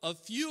at a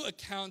few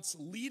accounts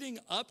leading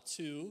up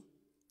to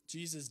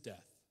Jesus'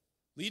 death,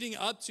 leading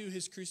up to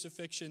his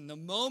crucifixion, the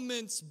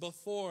moments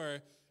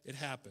before it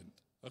happened,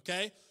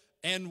 okay?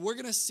 And we're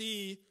going to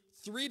see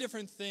three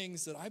different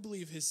things that I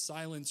believe his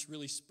silence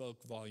really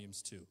spoke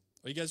volumes to.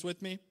 Are you guys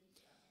with me?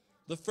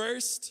 The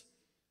first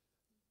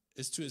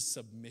is to his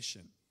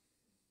submission.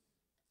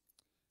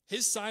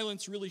 His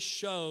silence really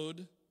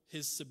showed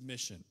his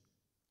submission.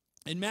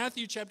 In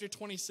Matthew chapter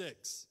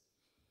 26,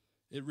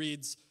 it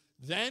reads,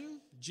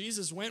 "Then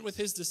Jesus went with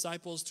his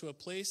disciples to a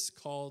place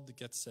called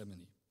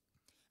Gethsemane.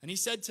 And he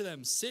said to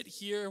them, 'Sit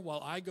here while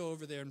I go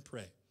over there and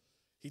pray.'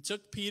 He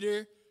took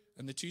Peter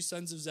and the two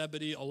sons of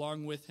Zebedee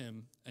along with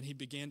him, and he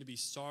began to be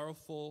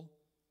sorrowful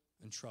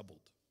and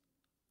troubled.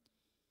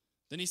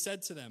 Then he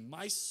said to them,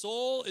 'My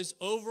soul is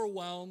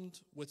overwhelmed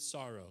with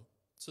sorrow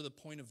to the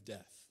point of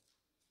death.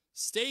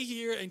 Stay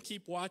here and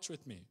keep watch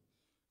with me.'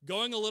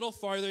 Going a little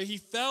farther, he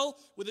fell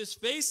with his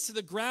face to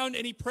the ground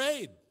and he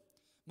prayed,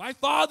 'My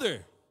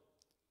Father,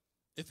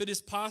 if it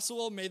is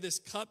possible, may this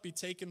cup be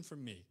taken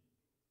from me.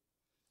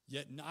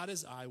 Yet not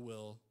as I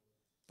will,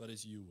 but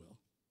as you will.'"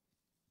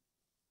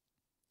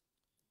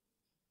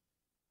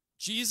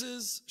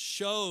 Jesus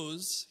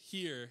shows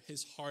here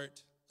his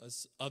heart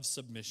of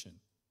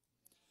submission.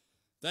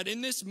 That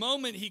in this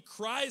moment, he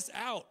cries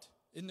out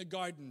in the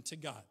garden to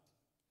God.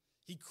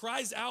 He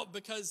cries out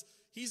because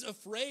he's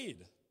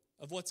afraid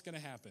of what's going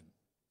to happen.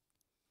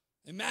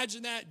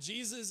 Imagine that.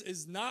 Jesus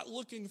is not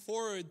looking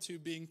forward to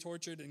being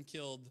tortured and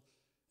killed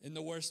in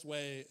the worst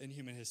way in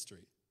human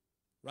history,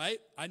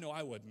 right? I know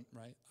I wouldn't,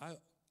 right?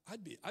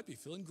 I'd be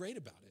feeling great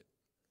about it.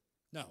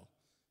 No,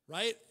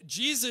 right?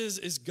 Jesus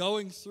is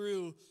going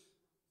through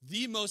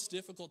the most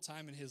difficult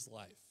time in his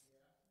life.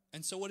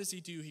 And so what does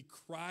he do? He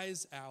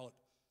cries out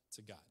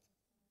to God.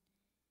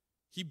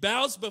 He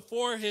bows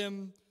before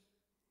him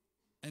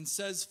and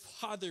says,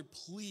 "Father,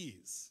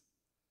 please,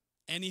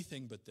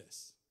 anything but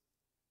this.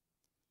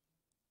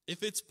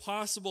 If it's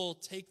possible,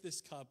 take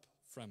this cup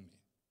from me."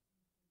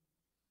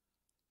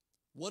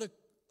 What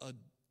a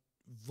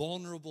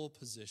vulnerable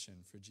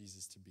position for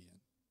Jesus to be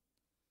in.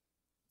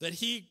 That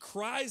he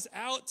cries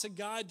out to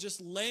God, just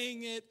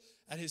laying it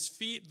at his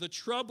feet, the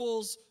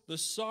troubles, the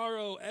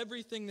sorrow,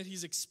 everything that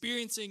he's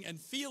experiencing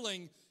and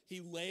feeling,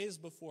 he lays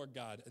before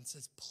God and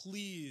says,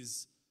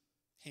 "Please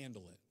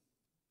handle it.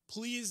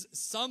 Please,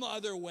 some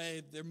other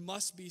way, there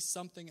must be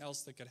something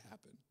else that could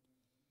happen."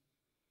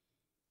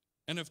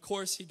 And of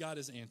course, he got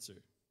his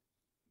answer,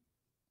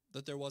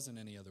 that there wasn't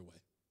any other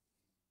way.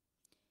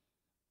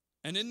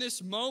 And in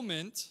this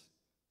moment,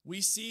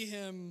 we see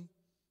him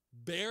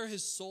bare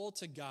his soul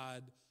to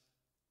God.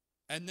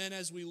 And then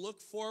as we look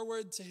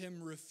forward to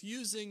him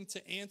refusing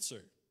to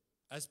answer,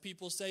 as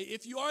people say,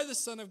 "If you are the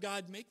Son of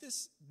God, make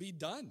this be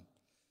done.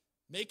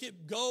 Make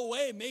it go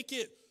away. Make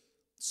it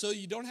so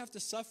you don't have to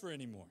suffer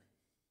anymore."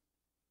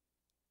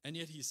 And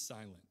yet he's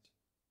silent.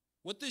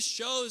 What this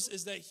shows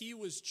is that he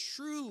was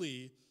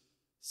truly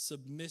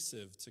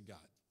submissive to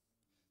God.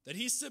 That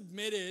he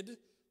submitted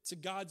to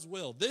God's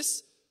will.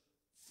 This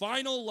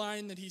final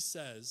line that he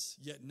says,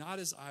 "Yet not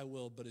as I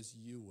will, but as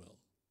you will,"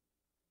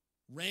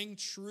 rang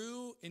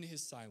true in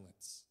his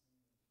silence.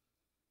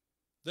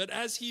 That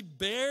as he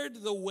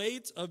bared the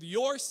weight of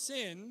your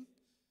sin,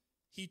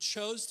 he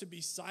chose to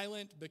be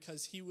silent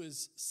because he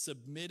was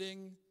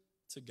submitting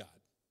to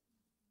God.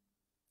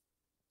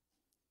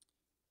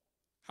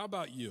 How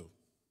about you?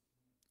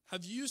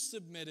 Have you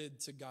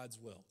submitted to God's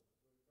will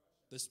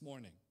this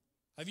morning?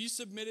 Have you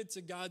submitted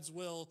to God's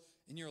will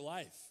in your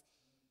life?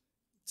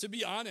 To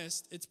be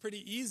honest, it's pretty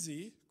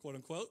easy, quote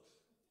unquote,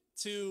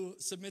 to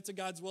submit to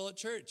God's will at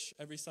church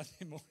every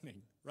Sunday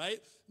morning,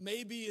 right?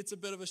 Maybe it's a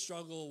bit of a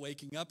struggle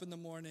waking up in the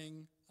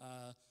morning.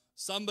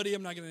 Somebody,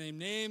 I'm not going to name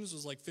names,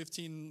 was like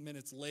 15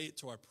 minutes late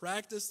to our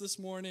practice this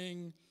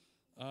morning.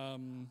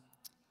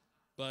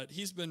 But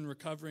he's been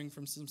recovering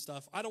from some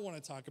stuff. I don't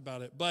want to talk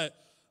about it, but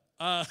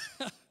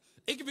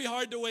it can be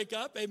hard to wake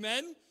up,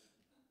 amen?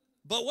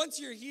 But once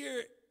you're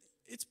here,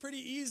 it's pretty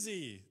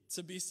easy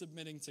to be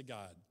submitting to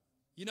God.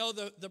 You know,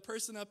 the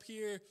person up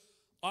here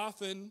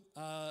often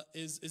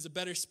is a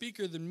better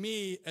speaker than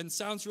me and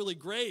sounds really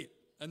great.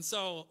 And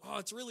so,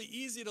 it's really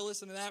easy to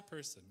listen to that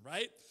person,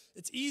 right?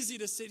 It's easy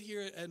to sit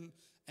here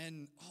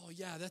and oh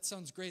yeah, that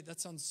sounds great. That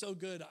sounds so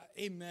good.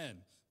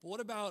 Amen. But what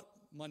about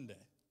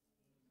Monday?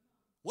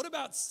 What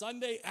about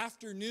Sunday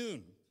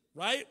afternoon,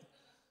 right?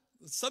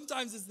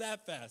 Sometimes it's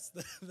that fast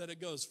that it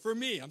goes. For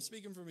me, I'm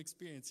speaking from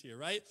experience here,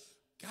 right?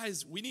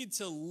 Guys, we need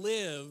to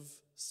live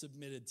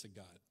submitted to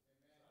God.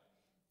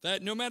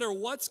 That no matter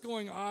what's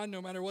going on,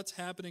 no matter what's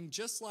happening,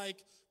 just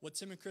like what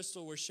Tim and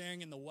Crystal were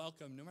sharing in the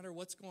welcome, no matter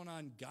what's going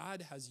on,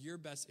 God has your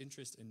best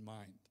interest in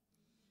mind.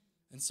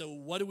 And so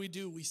what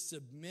do? We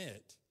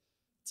submit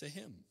to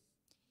him.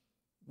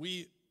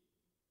 We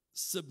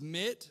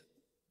submit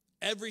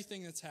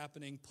everything that's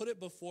happening, put it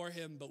before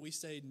him, but we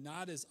say,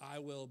 not as I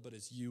will, but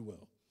as you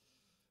will.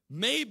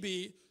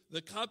 Maybe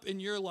the cup in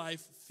your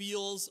life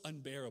feels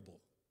unbearable.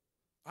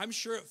 I'm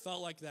sure it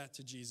felt like that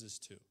to Jesus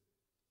too.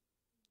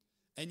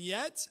 And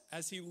yet,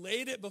 as he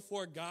laid it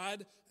before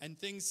God and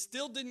things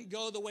still didn't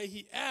go the way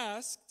he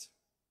asked,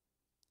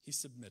 he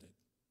submitted.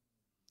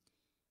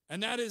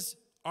 And that is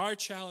our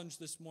challenge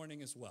this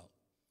morning as well.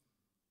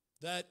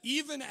 That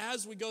even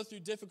as we go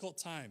through difficult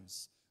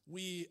times,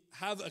 we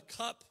have a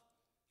cup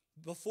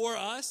before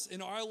us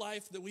in our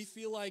life that we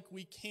feel like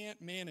we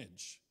can't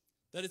manage,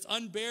 that it's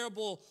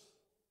unbearable,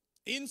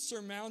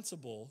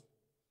 insurmountable.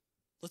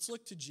 Let's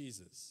look to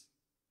Jesus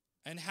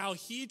and how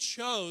he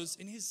chose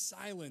in his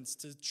silence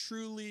to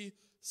truly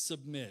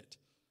submit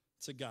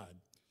to God.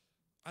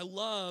 I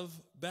love,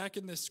 back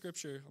in this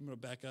scripture, I'm going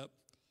to back up.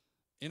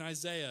 In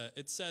Isaiah,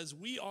 it says,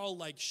 we all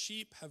like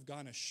sheep have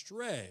gone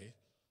astray.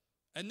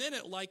 And then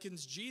it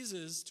likens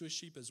Jesus to a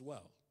sheep as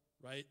well,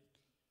 right?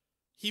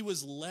 He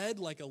was led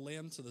like a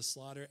lamb to the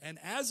slaughter, and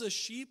as a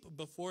sheep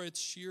before its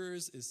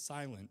shearers is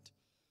silent,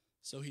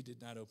 so he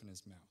did not open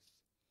his mouth.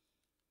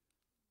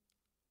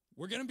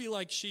 We're going to be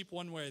like sheep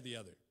one way or the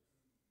other.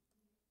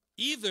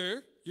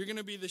 Either you're going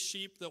to be the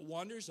sheep that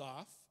wanders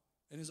off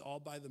and is all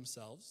by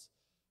themselves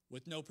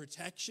with no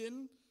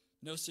protection,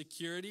 no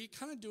security,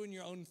 kind of doing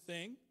your own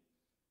thing.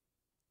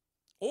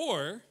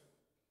 Or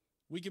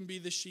we can be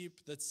the sheep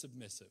that's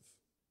submissive,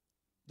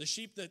 the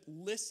sheep that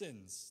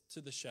listens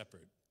to the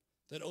shepherd,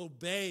 that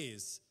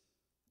obeys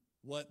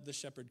what the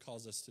shepherd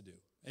calls us to do.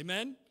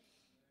 Amen?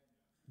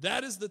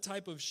 That is the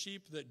type of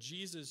sheep that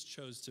Jesus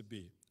chose to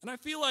be. And I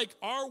feel like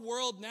our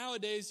world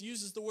nowadays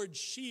uses the word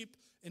sheep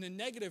in a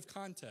negative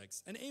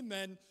context. And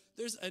amen,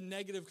 there's a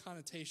negative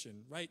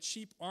connotation, right?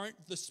 Sheep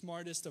aren't the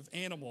smartest of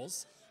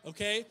animals,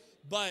 okay?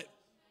 But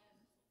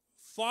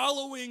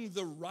following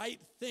the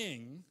right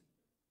thing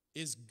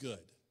is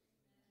good,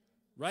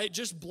 right?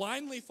 Just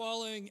blindly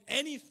following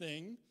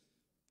anything,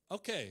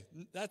 okay,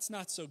 that's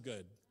not so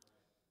good.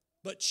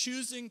 But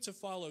choosing to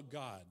follow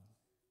God,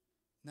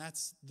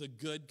 that's the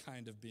good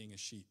kind of being a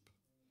sheep.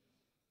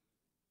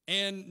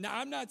 And now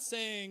I'm not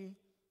saying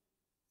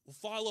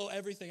follow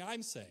everything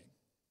I'm saying,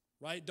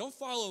 right? Don't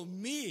follow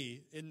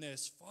me in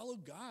this. Follow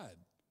God.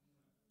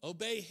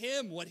 Obey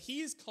him, what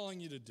he's calling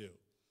you to do.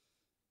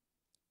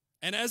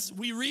 And as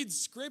we read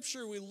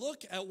scripture, we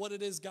look at what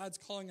it is God's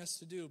calling us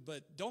to do,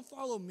 but don't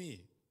follow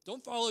me.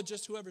 Don't follow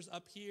just whoever's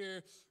up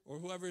here or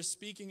whoever's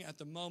speaking at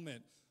the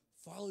moment.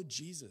 Follow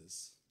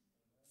Jesus.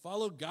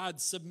 Follow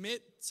God.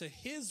 Submit to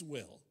his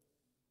will.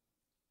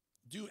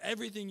 Do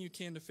everything you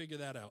can to figure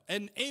that out.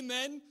 And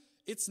amen,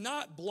 it's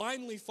not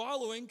blindly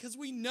following because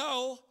we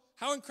know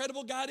how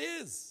incredible God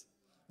is.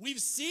 We've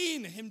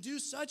seen him do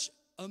such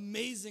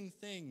amazing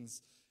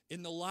things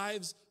in the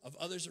lives of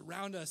others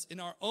around us, in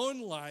our own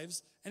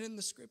lives, and in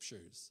the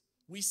scriptures.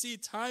 We see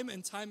time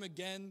and time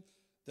again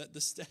that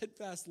the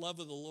steadfast love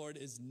of the Lord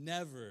is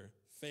never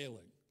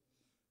failing.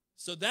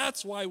 So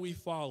that's why we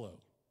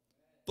follow.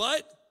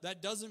 But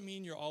that doesn't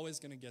mean you're always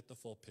going to get the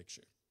full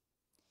picture.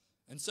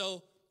 And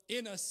so,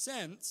 in a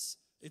sense,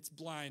 it's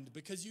blind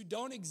because you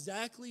don't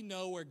exactly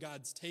know where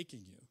God's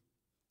taking you.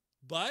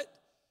 But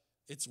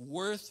it's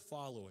worth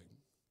following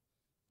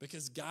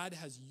because God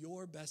has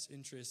your best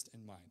interest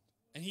in mind.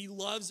 And he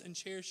loves and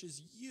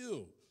cherishes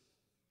you.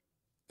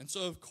 And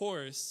so, of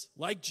course,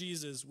 like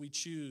Jesus, we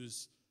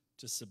choose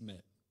to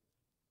submit.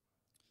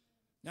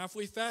 Now, if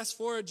we fast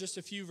forward just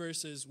a few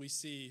verses, we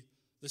see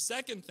the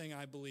second thing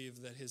I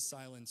believe that his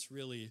silence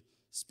really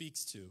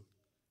speaks to,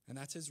 and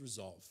that's his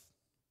resolve.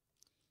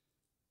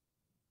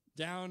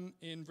 Down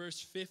in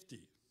verse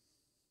 50,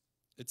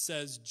 it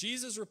says,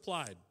 Jesus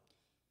replied,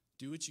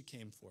 "Do what you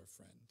came for,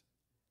 friend."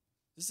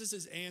 This is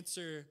his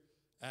answer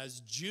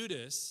as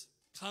Judas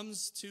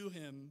comes to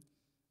him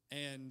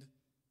and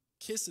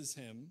kisses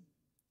him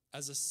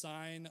as a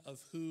sign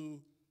of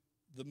who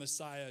the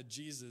Messiah,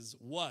 Jesus,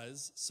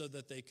 was so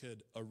that they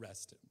could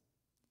arrest him.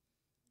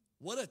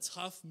 What a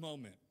tough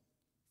moment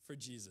for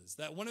Jesus,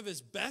 that one of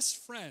his best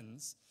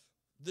friends,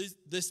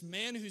 this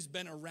man who's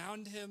been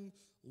around him,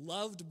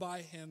 loved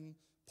by him,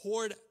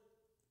 poured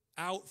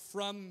out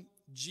from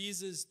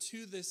Jesus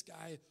to this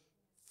guy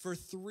for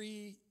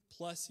 3+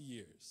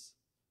 years.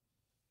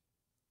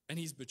 And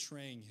he's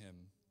betraying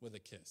him with a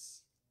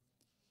kiss.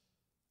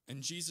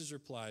 And Jesus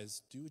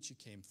replies, "Do what you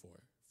came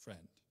for,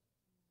 friend."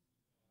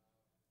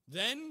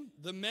 Then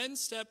the men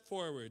stepped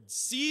forward,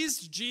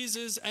 seized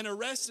Jesus, and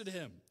arrested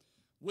him.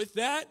 With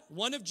that,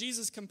 one of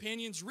Jesus'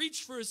 companions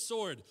reached for his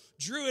sword,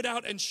 drew it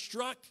out, and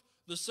struck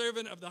the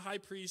servant of the high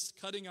priest,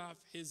 cutting off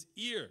his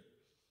ear.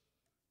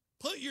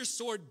 "Put your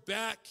sword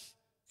back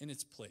in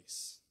its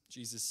place,"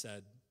 Jesus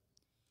said.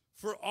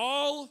 "For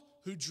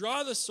all who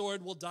draw the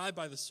sword will die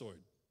by the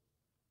sword.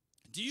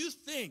 Do you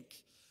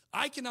think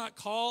I cannot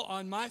call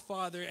on my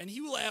Father, and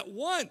he will at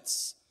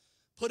once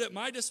put at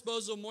my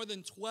disposal more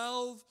than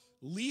 12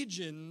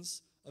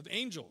 legions of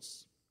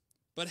angels?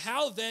 But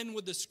how then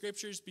would the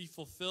scriptures be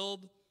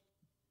fulfilled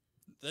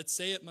that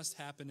say it must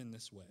happen in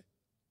this way?"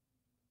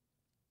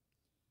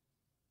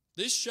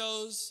 This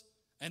shows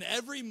And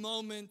every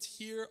moment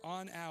here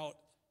on out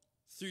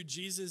through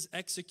Jesus'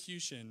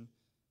 execution,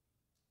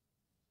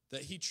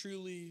 that he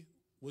truly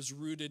was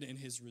rooted in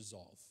his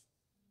resolve.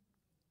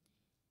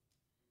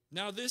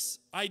 Now, this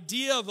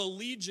idea of a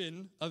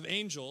legion of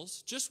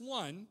angels, just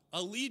one,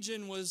 a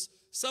legion was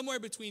somewhere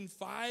between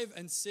 5,000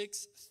 and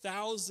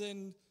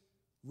 6,000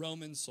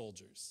 Roman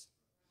soldiers,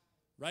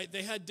 right?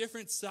 They had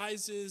different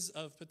sizes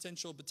of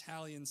potential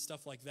battalions,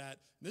 stuff like that.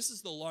 This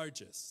is the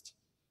largest,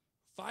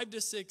 5,000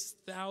 to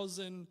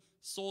 6,000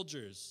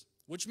 soldiers,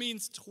 which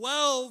means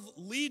 12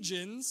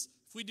 legions,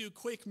 if we do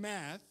quick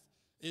math,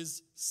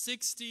 is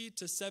 60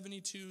 to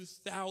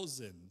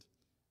 72,000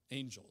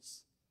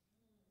 angels.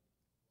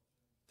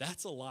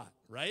 That's a lot,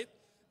 right?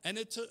 And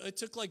it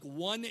took like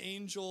one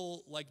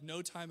angel, like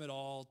no time at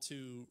all,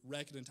 to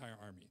wreck an entire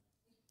army.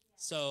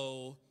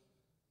 So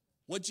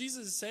what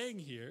Jesus is saying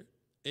here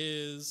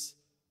is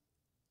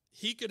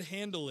he could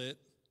handle it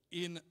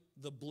in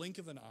the blink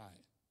of an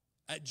eye,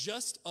 at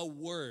just a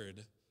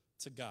word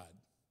to God.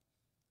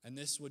 And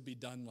this would be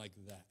done like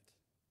that.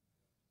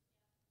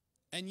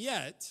 And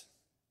yet,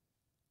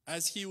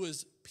 as he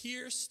was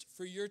pierced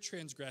for your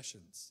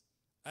transgressions,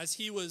 as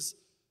he was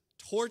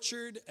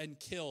tortured and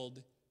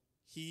killed,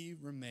 he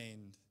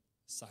remained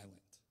silent.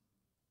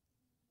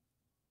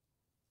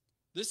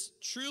 This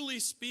truly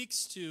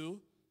speaks to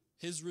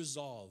his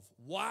resolve.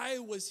 Why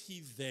was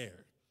he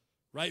there?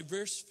 Right?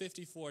 Verse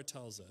 54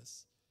 tells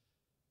us.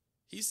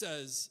 He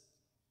says,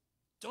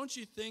 don't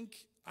you think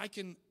I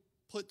can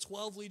put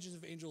 12 legions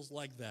of angels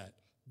like that?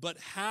 But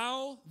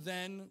how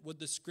then would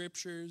the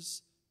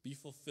scriptures be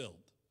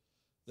fulfilled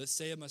that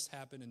say it must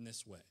happen in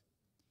this way?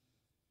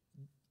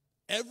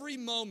 Every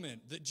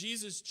moment that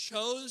Jesus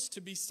chose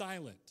to be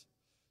silent,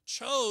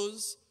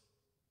 chose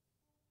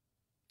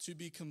to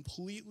be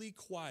completely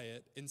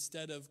quiet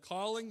instead of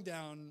calling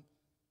down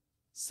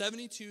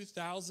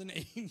 72,000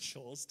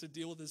 angels to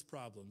deal with his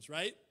problems,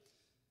 right?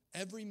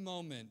 Every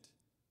moment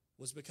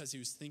was because he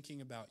was thinking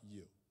about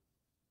you.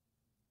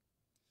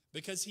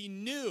 Because he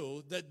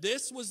knew that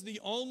this was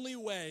the only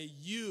way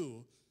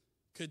you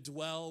could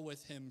dwell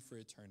with him for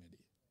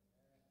eternity.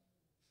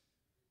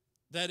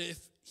 That if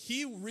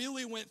he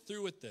really went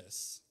through with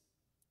this,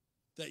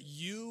 that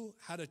you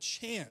had a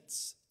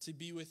chance to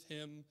be with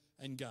him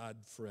and God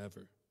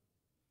forever.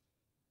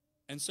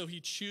 And so he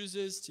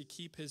chooses to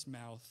keep his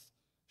mouth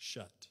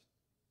shut.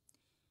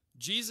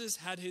 Jesus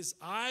had his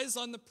eyes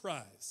on the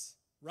prize,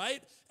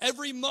 right?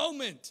 Every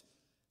moment,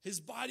 his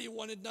body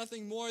wanted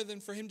nothing more than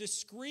for him to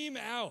scream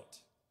out,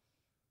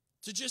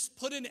 to just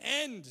put an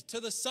end to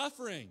the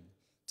suffering,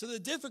 to the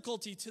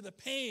difficulty, to the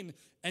pain.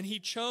 And he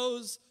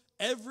chose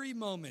every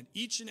moment,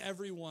 each and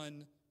every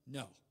one,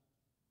 no.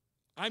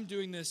 I'm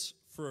doing this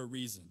for a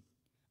reason.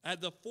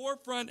 At the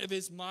forefront of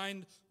his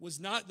mind was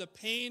not the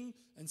pain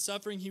and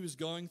suffering he was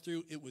going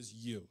through, it was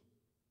you.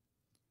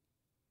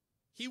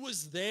 He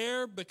was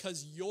there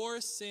because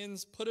your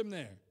sins put him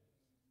there.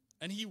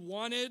 And he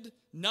wanted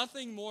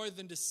nothing more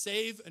than to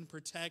save and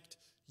protect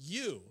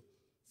you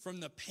from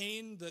the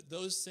pain that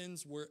those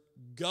sins were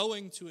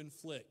going to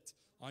inflict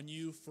on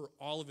you for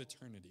all of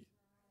eternity.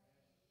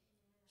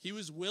 He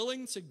was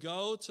willing to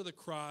go to the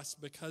cross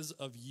because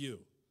of you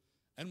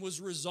and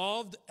was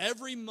resolved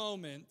every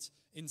moment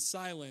in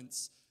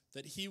silence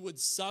that he would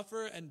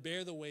suffer and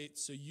bear the weight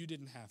so you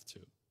didn't have to.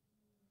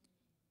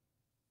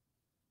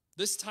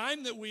 This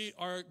time that we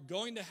are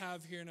going to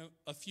have here in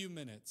a few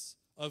minutes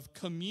of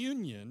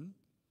communion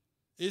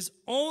is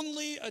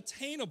only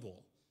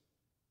attainable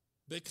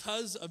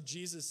because of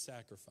Jesus'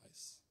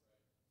 sacrifice.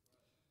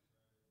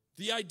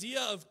 The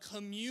idea of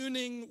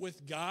communing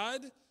with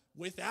God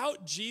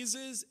without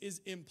Jesus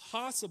is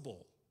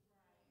impossible.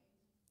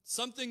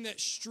 Something that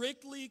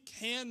strictly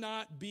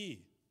cannot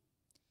be.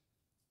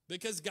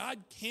 Because God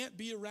can't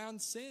be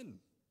around sin.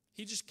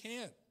 He just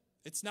can't.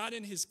 It's not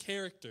in his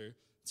character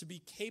to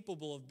be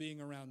capable of being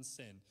around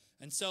sin.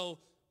 And so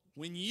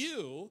when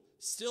you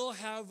still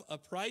have a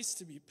price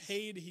to be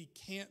paid, he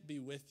can't be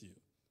with you.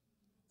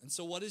 And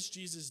so what does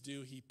Jesus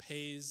do? He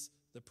pays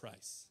the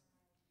price.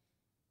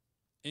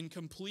 In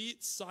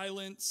complete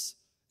silence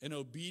and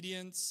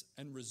obedience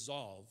and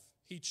resolve,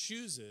 he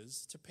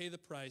chooses to pay the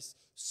price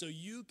so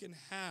you can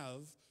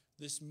have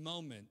this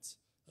moment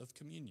of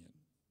communion.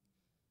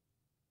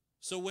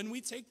 So when we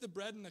take the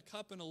bread and the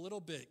cup in a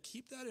little bit,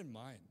 keep that in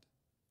mind.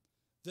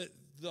 That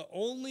the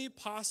only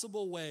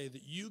possible way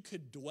that you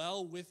could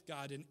dwell with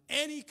God in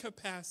any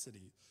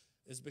capacity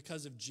is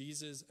because of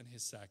Jesus and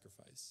his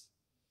sacrifice.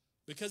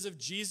 Because of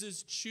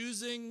Jesus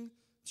choosing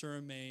to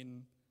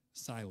remain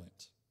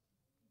silent.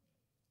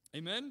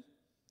 Amen?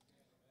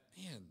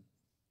 Man,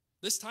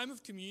 this time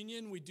of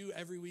communion we do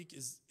every week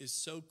is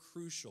so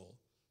crucial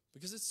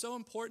because it's so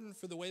important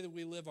for the way that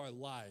we live our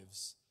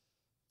lives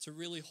to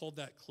really hold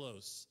that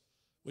close.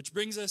 Which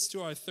brings us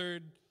to our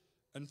third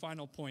and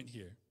final point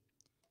here.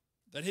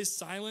 That his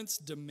silence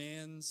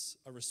demands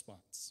a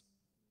response.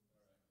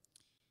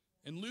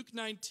 In Luke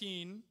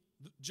 19,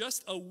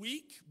 just a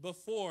week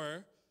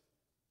before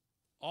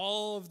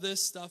all of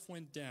this stuff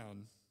went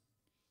down,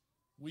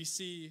 we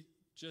see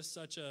just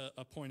such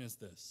a point as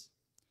this.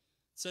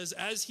 It says,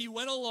 as he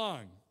went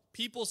along,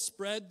 people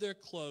spread their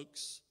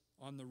cloaks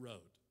on the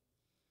road.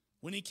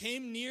 When he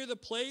came near the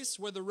place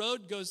where the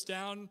road goes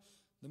down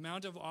the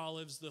Mount of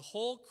Olives, the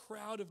whole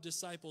crowd of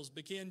disciples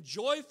began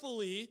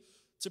joyfully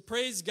to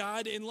praise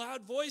God in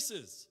loud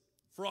voices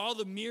for all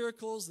the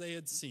miracles they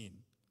had seen.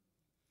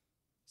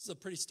 This is a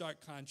pretty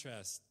stark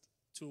contrast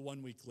to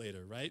 1 week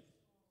later, right?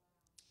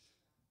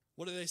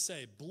 What do they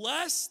say?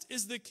 Blessed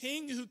is the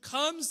King who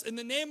comes in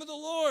the name of the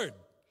Lord.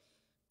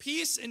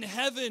 Peace in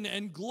heaven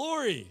and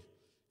glory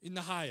in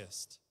the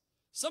highest.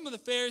 Some of the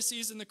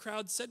Pharisees in the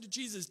crowd said to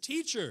Jesus,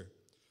 Teacher,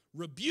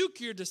 rebuke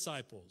your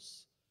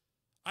disciples.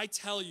 I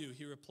tell you,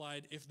 he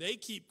replied, if they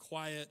keep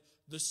quiet,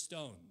 the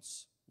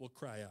stones will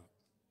cry out.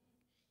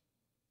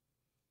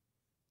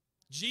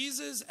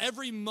 Jesus,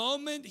 every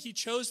moment he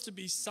chose to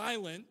be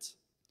silent,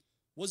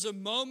 was a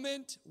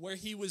moment where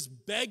he was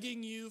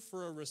begging you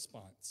for a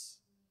response.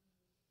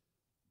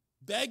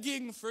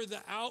 Begging for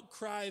the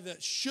outcry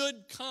that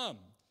should come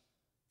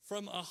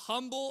from a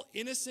humble,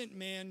 innocent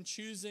man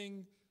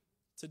choosing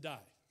to die.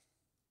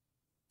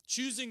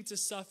 Choosing to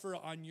suffer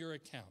on your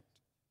account.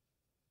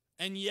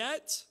 And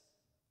yet,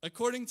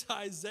 according to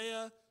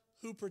Isaiah,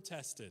 who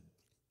protested?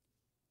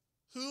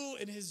 Who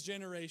in his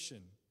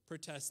generation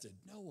protested?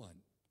 No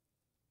one.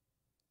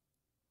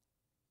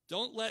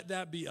 Don't let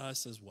that be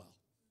us as well.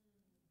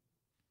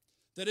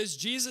 That as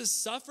Jesus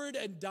suffered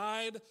and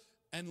died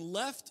and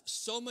left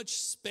so much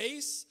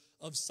space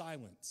of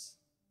silence,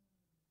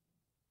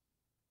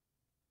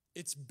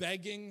 it's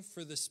begging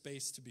for the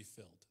space to be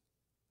filled.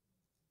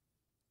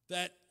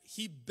 That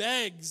he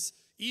begs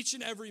each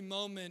and every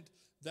moment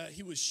that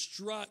he was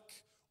struck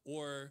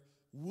or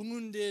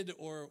wounded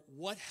or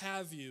what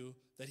have you,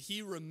 that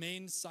he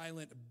remained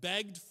silent,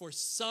 begged for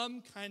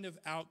some kind of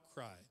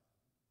outcry.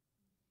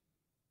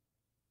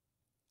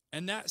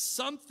 And that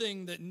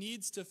something that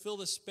needs to fill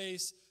the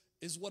space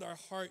is what our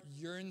heart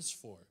yearns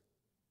for.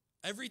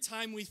 Every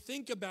time we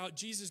think about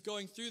Jesus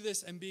going through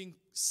this and being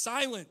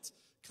silent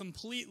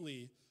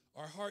completely,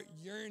 our heart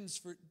yearns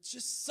for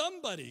just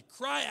somebody,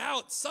 cry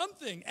out,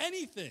 something,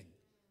 anything.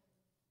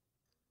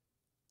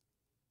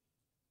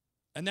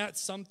 And that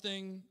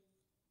something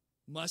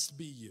must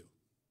be you.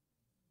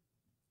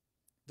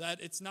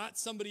 That it's not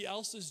somebody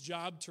else's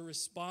job to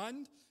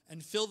respond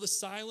and fill the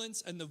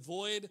silence and the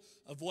void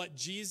of what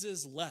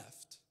Jesus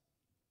left.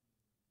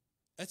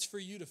 That's for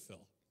you to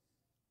fill.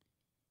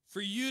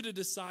 For you to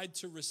decide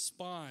to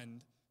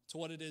respond to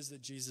what it is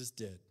that Jesus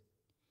did.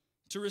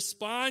 To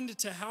respond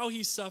to how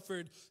he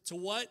suffered, to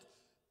what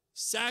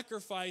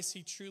sacrifice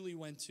he truly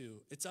went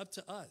to. It's up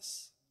to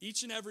us.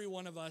 Each and every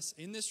one of us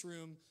in this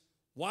room,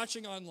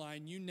 watching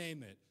online, you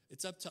name it.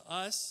 It's up to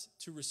us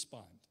to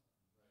respond.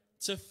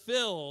 To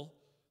fill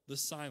the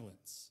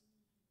silence.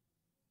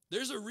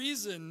 There's a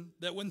reason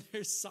that when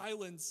there's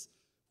silence,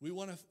 we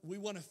want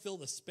to fill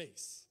the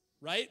space,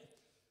 right?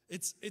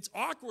 It's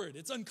awkward,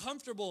 it's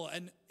uncomfortable,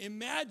 and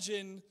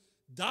imagine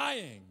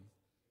dying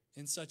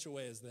in such a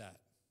way as that.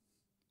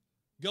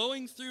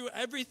 Going through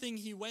everything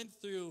he went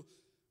through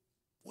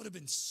would have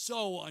been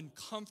so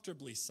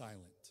uncomfortably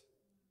silent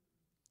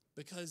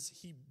because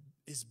he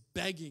is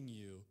begging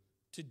you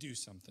to do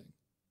something.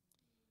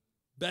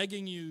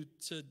 Begging you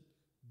to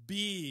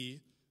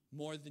be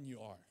more than you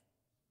are.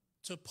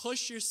 To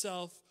push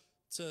yourself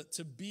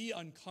to be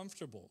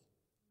uncomfortable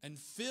and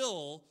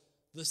fill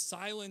the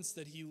silence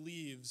that he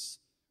leaves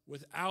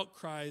with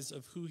outcries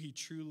of who he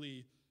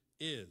truly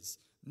is.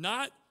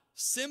 Not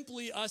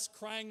simply us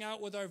crying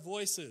out with our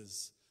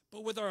voices,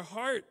 but with our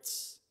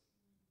hearts,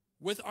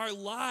 with our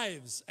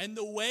lives, and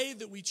the way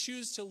that we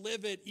choose to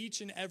live it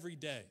each and every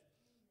day.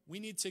 We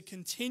need to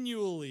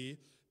continually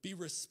be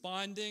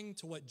responding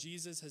to what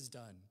Jesus has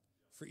done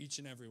for each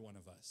and every one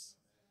of us.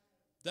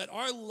 That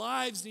our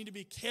lives need to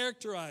be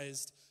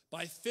characterized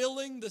by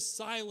filling the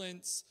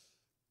silence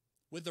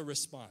with a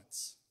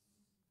response.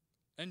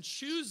 And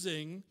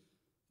choosing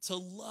to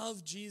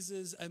love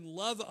Jesus and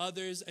love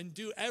others and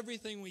do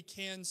everything we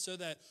can so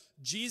that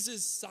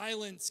Jesus'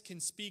 silence can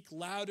speak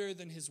louder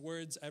than his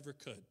words ever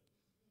could.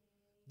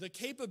 The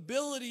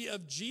capability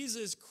of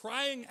Jesus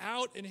crying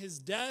out in his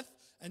death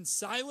and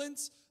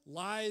silence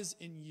lies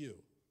in you.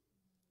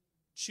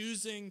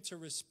 Choosing to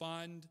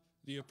respond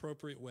the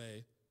appropriate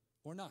way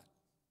or not.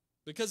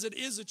 Because it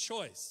is a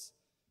choice.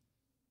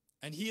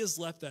 And he has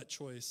left that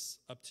choice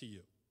up to you.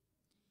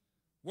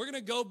 We're going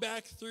to go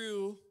back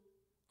through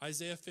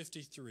Isaiah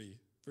 53,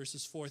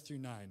 verses 4 through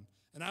 9.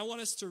 And I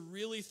want us to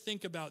really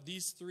think about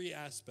these three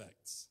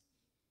aspects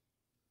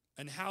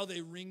and how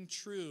they ring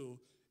true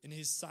in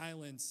his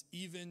silence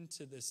even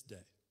to this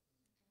day.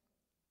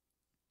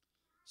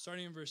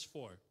 Starting in verse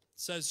 4. It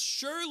says,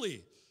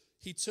 surely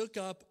he took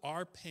up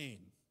our pain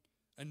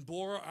and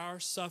bore our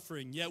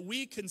suffering, yet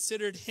we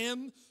considered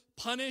him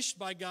punished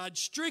by God,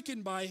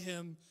 stricken by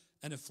him,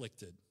 and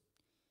afflicted.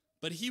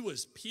 But he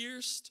was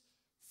pierced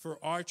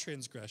for our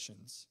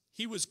transgressions.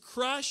 He was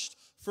crushed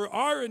for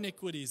our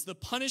iniquities. The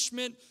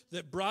punishment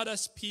that brought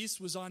us peace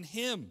was on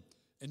him,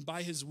 and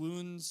by his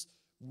wounds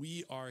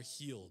we are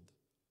healed.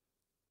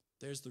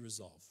 There's the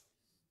resolve.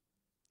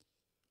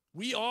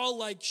 We all,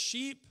 like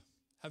sheep,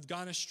 have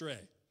gone astray.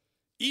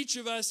 Each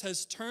of us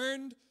has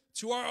turned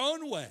to our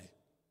own way,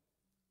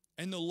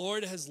 and the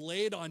Lord has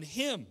laid on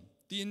him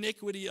the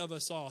iniquity of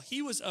us all.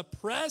 He was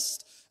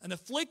oppressed and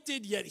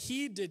afflicted, yet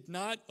he did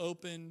not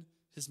open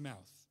his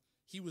mouth.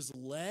 He was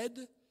led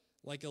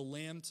like a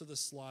lamb to the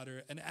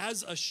slaughter, and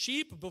as a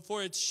sheep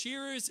before its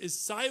shearers is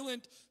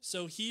silent,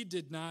 so he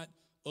did not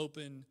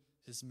open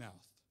his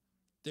mouth.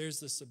 There's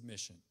the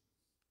submission.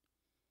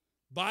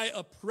 By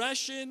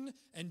oppression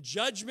and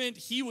judgment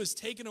he was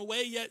taken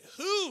away, yet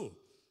who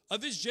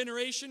of his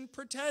generation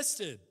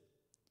protested?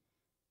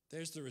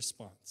 There's the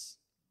response.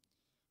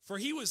 For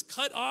he was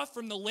cut off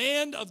from the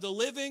land of the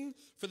living.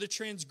 For the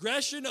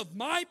transgression of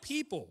my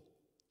people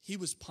he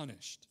was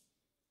punished.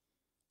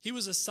 He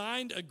was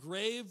assigned a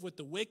grave with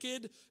the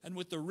wicked and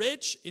with the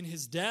rich in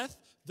his death,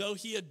 though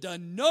he had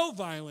done no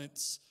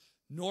violence,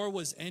 nor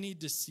was any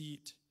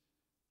deceit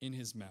in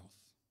his mouth.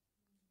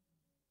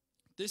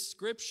 This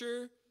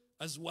scripture,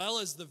 as well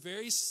as the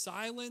very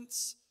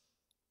silence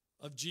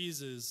of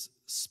Jesus,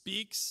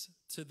 speaks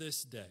to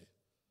this day.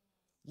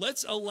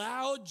 Let's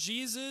allow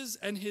Jesus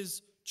and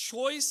his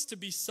choice to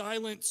be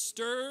silent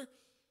stir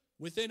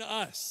within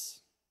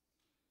us.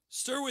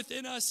 Stir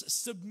within us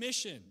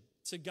submission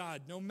to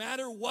God, no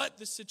matter what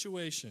the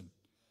situation.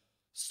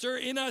 Stir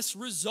in us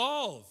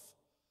resolve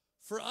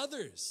for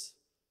others,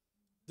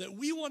 that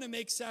we want to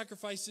make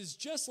sacrifices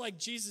just like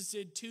Jesus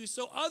did too,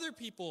 so other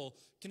people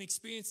can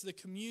experience the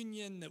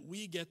communion that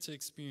we get to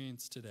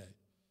experience today.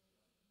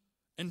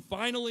 And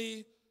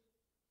finally,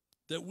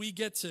 that we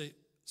get to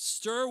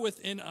stir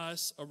within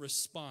us a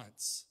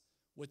response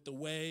with the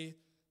way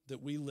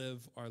that we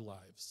live our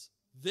lives.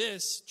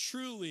 This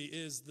truly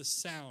is the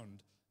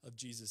sound of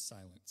Jesus'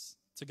 silence.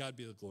 To God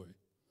be the glory.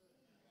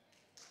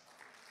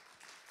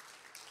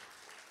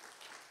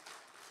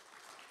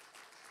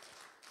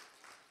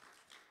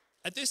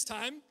 At this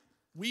time,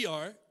 we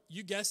are,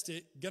 you guessed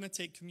it, going to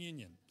take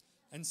communion.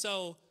 And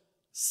so,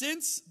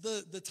 since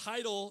the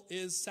title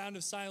is Sound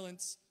of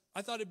Silence,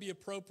 I thought it'd be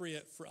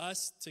appropriate for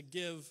us to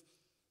give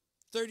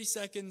 30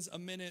 seconds, a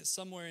minute,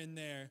 somewhere in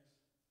there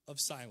of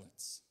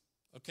silence.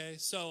 Okay?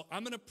 So,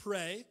 I'm going to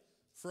pray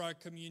for our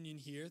communion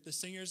here. The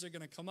singers are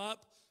going to come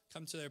up,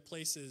 come to their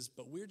places,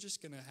 but we're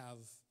just going to have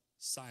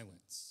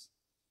silence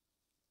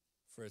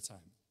for a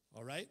time.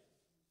 All right?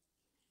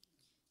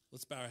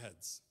 Let's bow our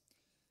heads.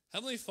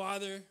 Heavenly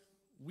Father,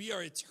 we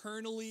are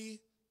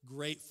eternally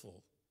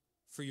grateful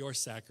for your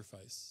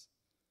sacrifice,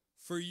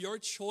 for your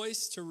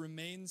choice to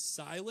remain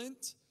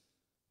silent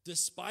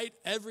despite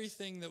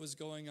everything that was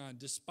going on,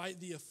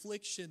 despite the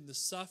affliction, the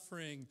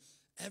suffering,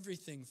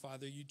 everything,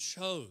 Father. You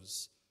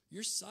chose,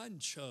 your Son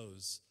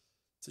chose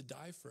to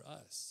die for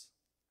us.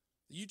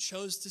 You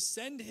chose to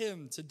send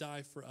him to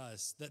die for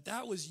us,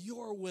 that was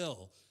your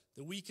will,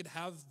 that we could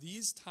have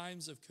these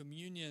times of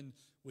communion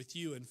with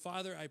you. And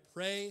Father, I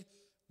pray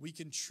we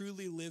can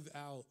truly live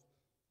out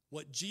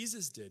what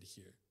Jesus did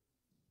here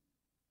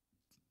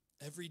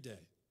every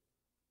day.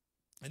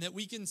 And that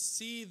we can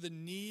see the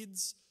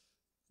needs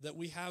that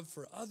we have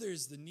for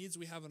others, the needs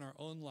we have in our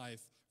own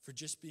life for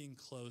just being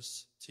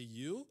close to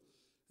you,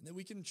 and that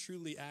we can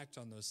truly act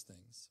on those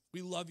things.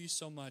 We love you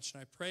so much,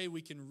 and I pray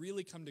we can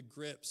really come to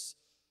grips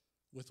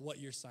with what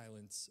your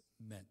silence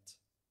meant.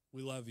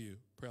 We love you.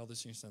 Pray all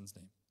this in your Son's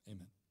name.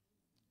 Amen.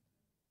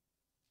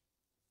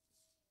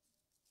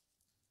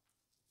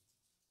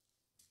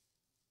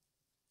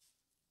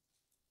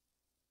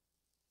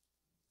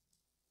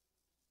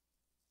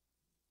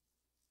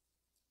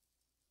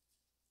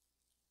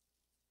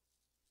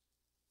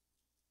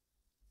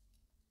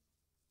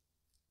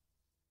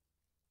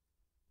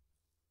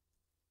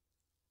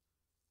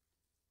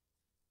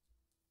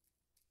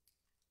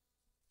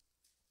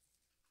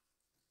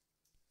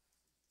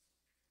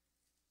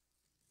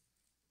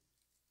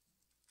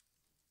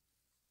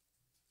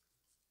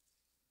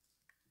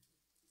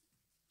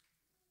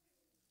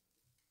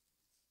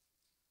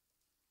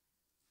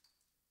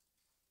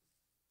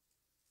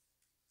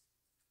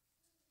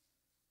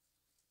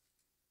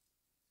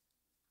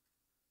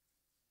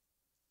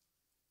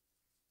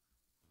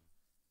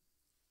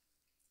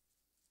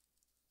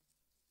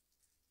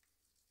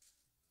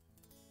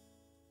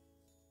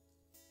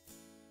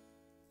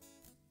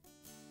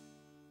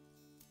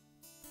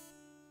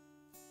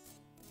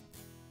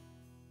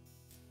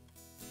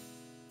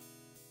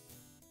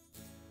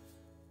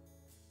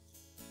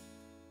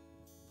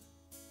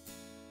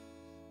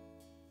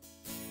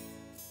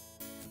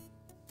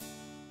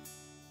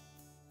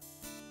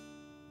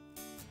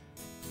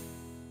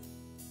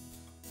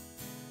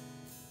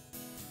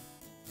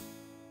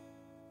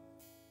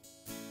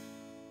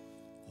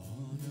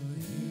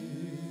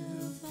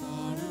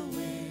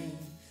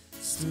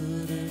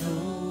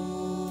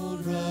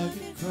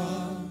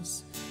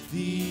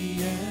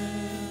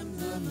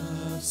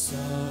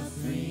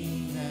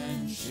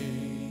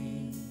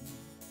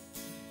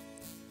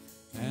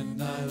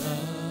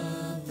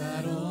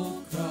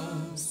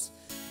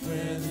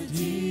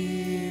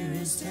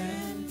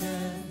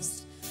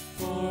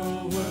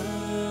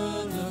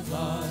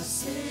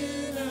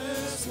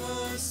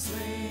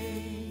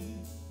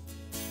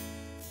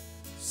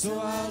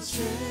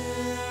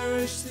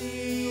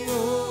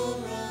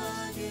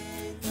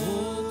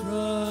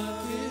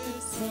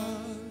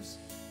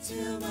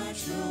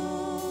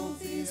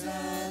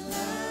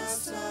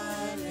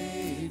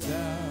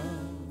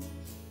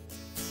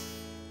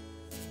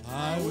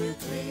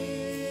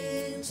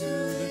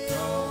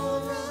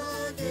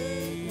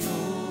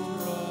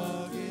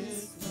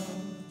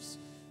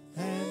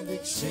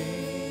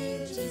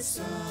 it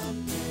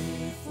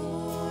someday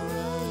for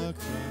a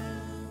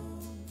crown.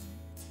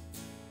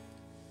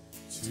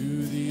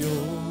 To the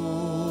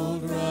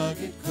old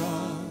rugged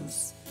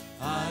cross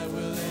I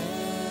will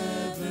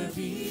ever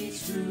be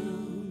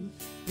true.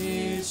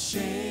 Its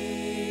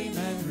shame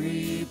and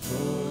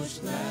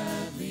reproach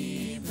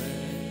gladly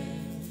bear.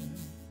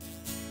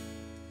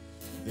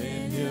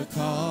 Then he'll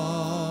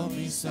call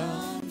me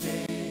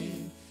someday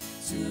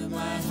to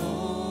my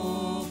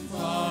home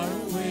far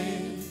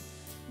away,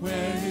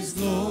 where his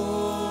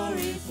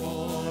glory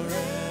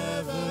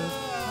forever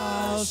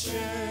I'll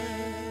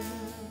share.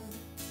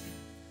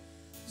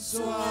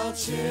 So I'll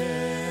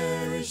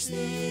cherish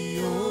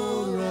the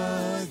old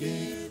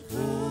rugged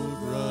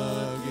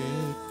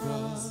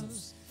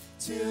cross,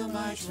 till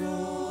my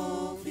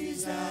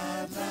trophies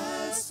at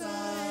last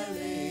I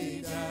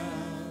lay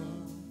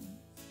down.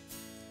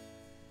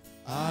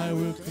 I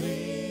will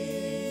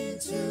cling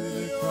to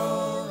the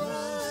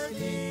cross,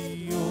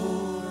 the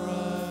old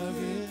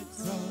rugged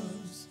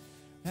cross,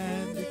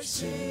 and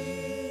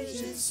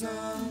exchange it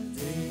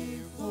someday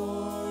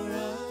for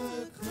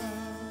a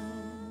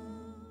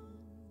crown.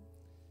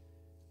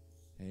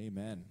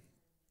 Amen.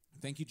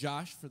 Thank you,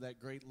 Josh, for that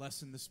great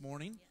lesson this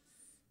morning.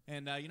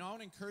 And, I want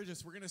to encourage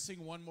us. We're going to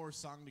sing one more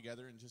song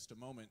together in just a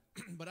moment.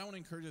 But I want to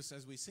encourage us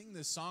as we sing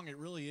this song, it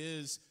really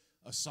is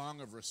a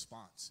song of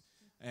response.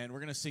 And we're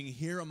going to sing,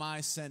 Here Am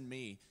I, Send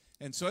Me.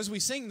 And so as we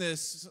sing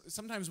this,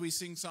 sometimes we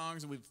sing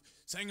songs, and we've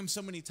sang them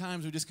so many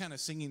times, we're just kind of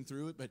singing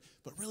through it. But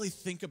really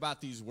think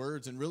about these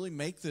words and really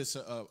make this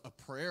a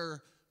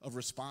prayer of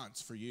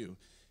response for you.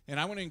 And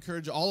I want to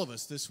encourage all of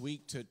us this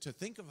week to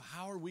think of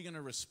how are we going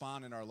to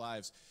respond in our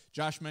lives.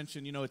 Josh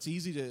mentioned, it's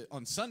easy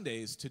on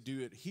Sundays to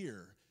do it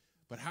here.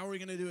 But how are we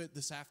going to do it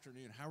this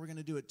afternoon? How are we going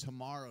to do it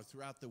tomorrow,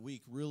 throughout the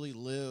week? Really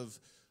live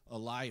a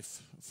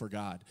life for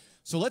God.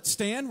 So let's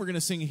stand. We're going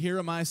to sing, Here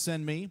Am I,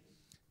 Send Me.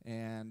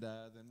 And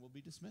then we'll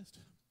be dismissed.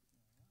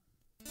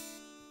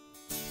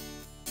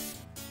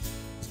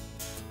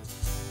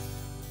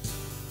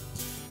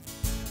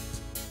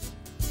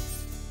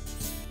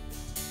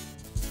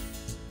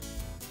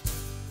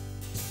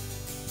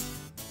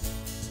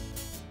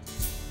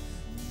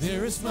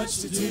 There is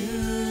much to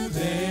do,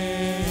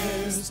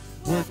 there's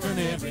work on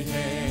every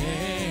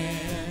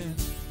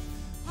hand.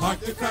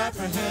 Hark, the cry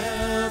for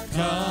help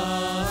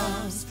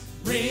comes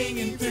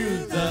ringing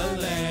through the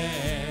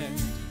land.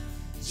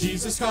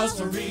 Jesus calls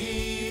for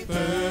reapers,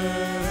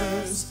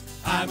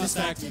 I must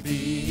act to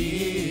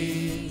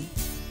be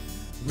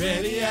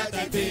ready at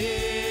thy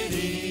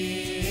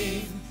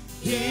bidding.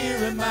 Here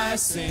am I,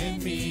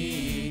 send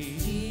me.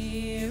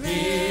 Here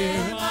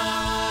am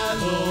I,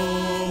 Lord.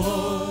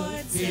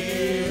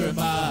 Here am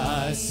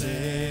I,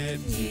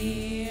 send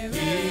me. Here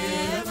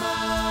am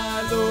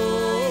I,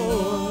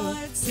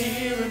 Lord.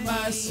 Here am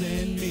I,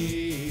 send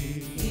me.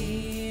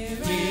 Here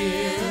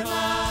am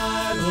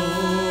I,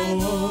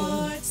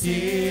 Lord.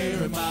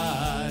 Here am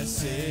I,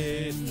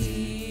 send me.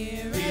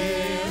 Here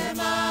am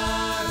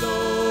I,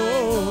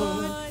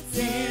 Lord.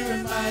 Here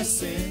am I,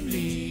 send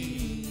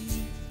me.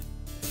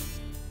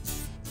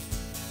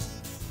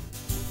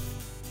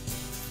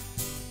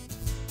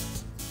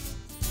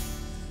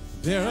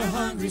 There are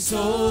hungry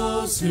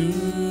souls who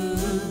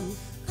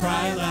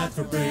cry aloud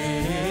for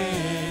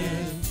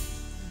bread.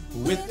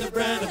 With the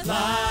bread of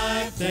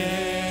life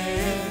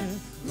they're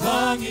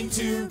longing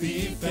to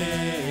be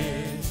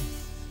fed.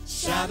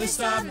 Shall they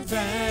starve and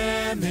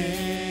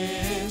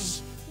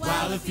famish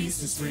while the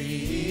feast is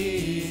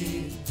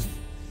free?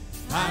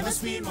 I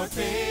must be more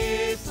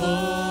faithful.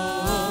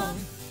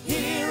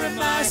 Here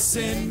am I,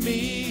 send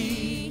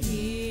me.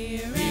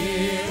 Here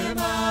am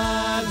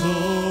I,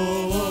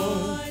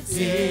 Lord.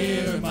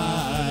 Here am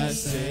I,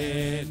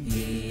 send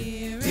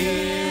me.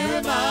 Here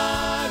am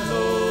I,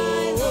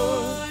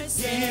 Lord.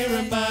 Here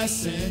am I,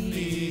 send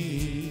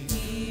me.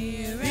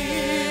 Here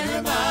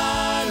am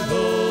I,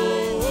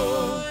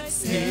 Lord.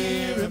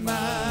 Here am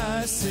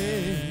I,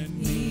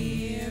 send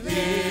me.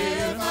 Here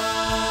am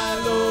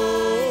I,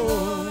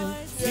 Lord.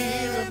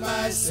 Here am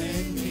I,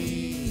 send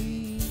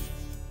me.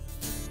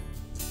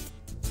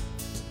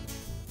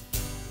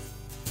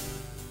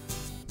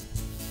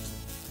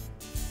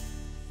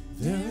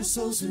 There are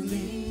souls who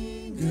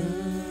linger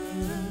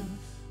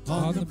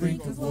on the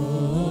brink of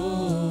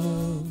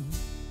woe.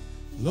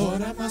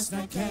 Lord, I must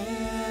not,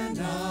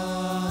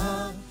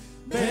 cannot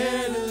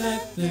bear to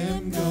let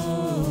them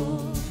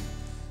go.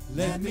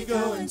 Let me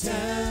go and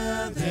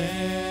tell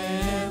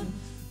them,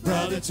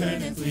 brother,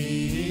 turn and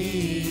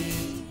flee.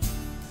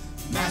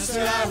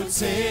 Master, I would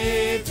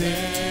save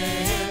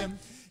them.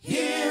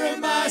 Here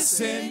am I,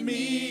 send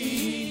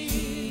me.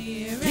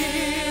 Here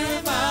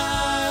am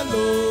I,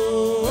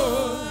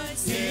 Lord.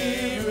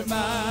 Here am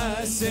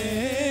I,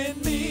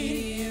 send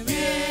me.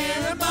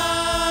 Here am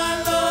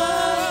I,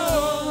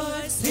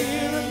 Lord.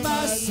 Here am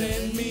I,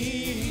 send me.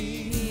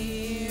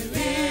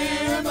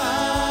 Here am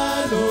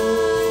I,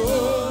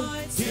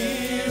 Lord.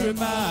 Here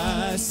am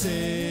I,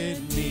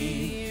 send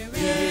me.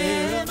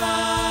 Here am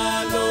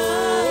I,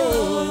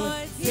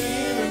 Lord.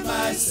 Here am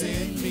I,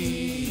 send me.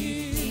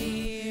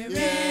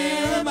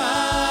 Here am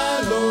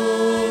I,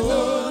 Lord.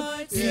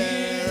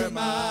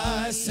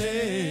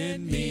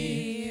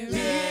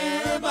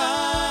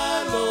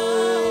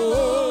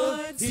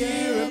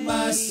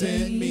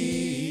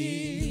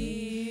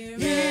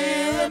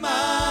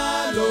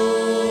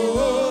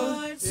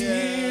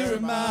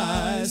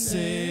 I,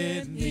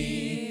 send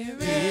me. Here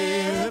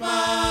am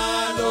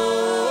I,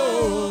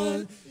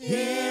 Lord.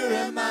 Here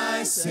am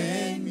I,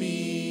 send me.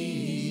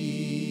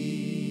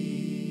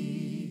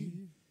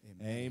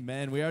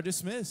 Amen. We are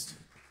dismissed.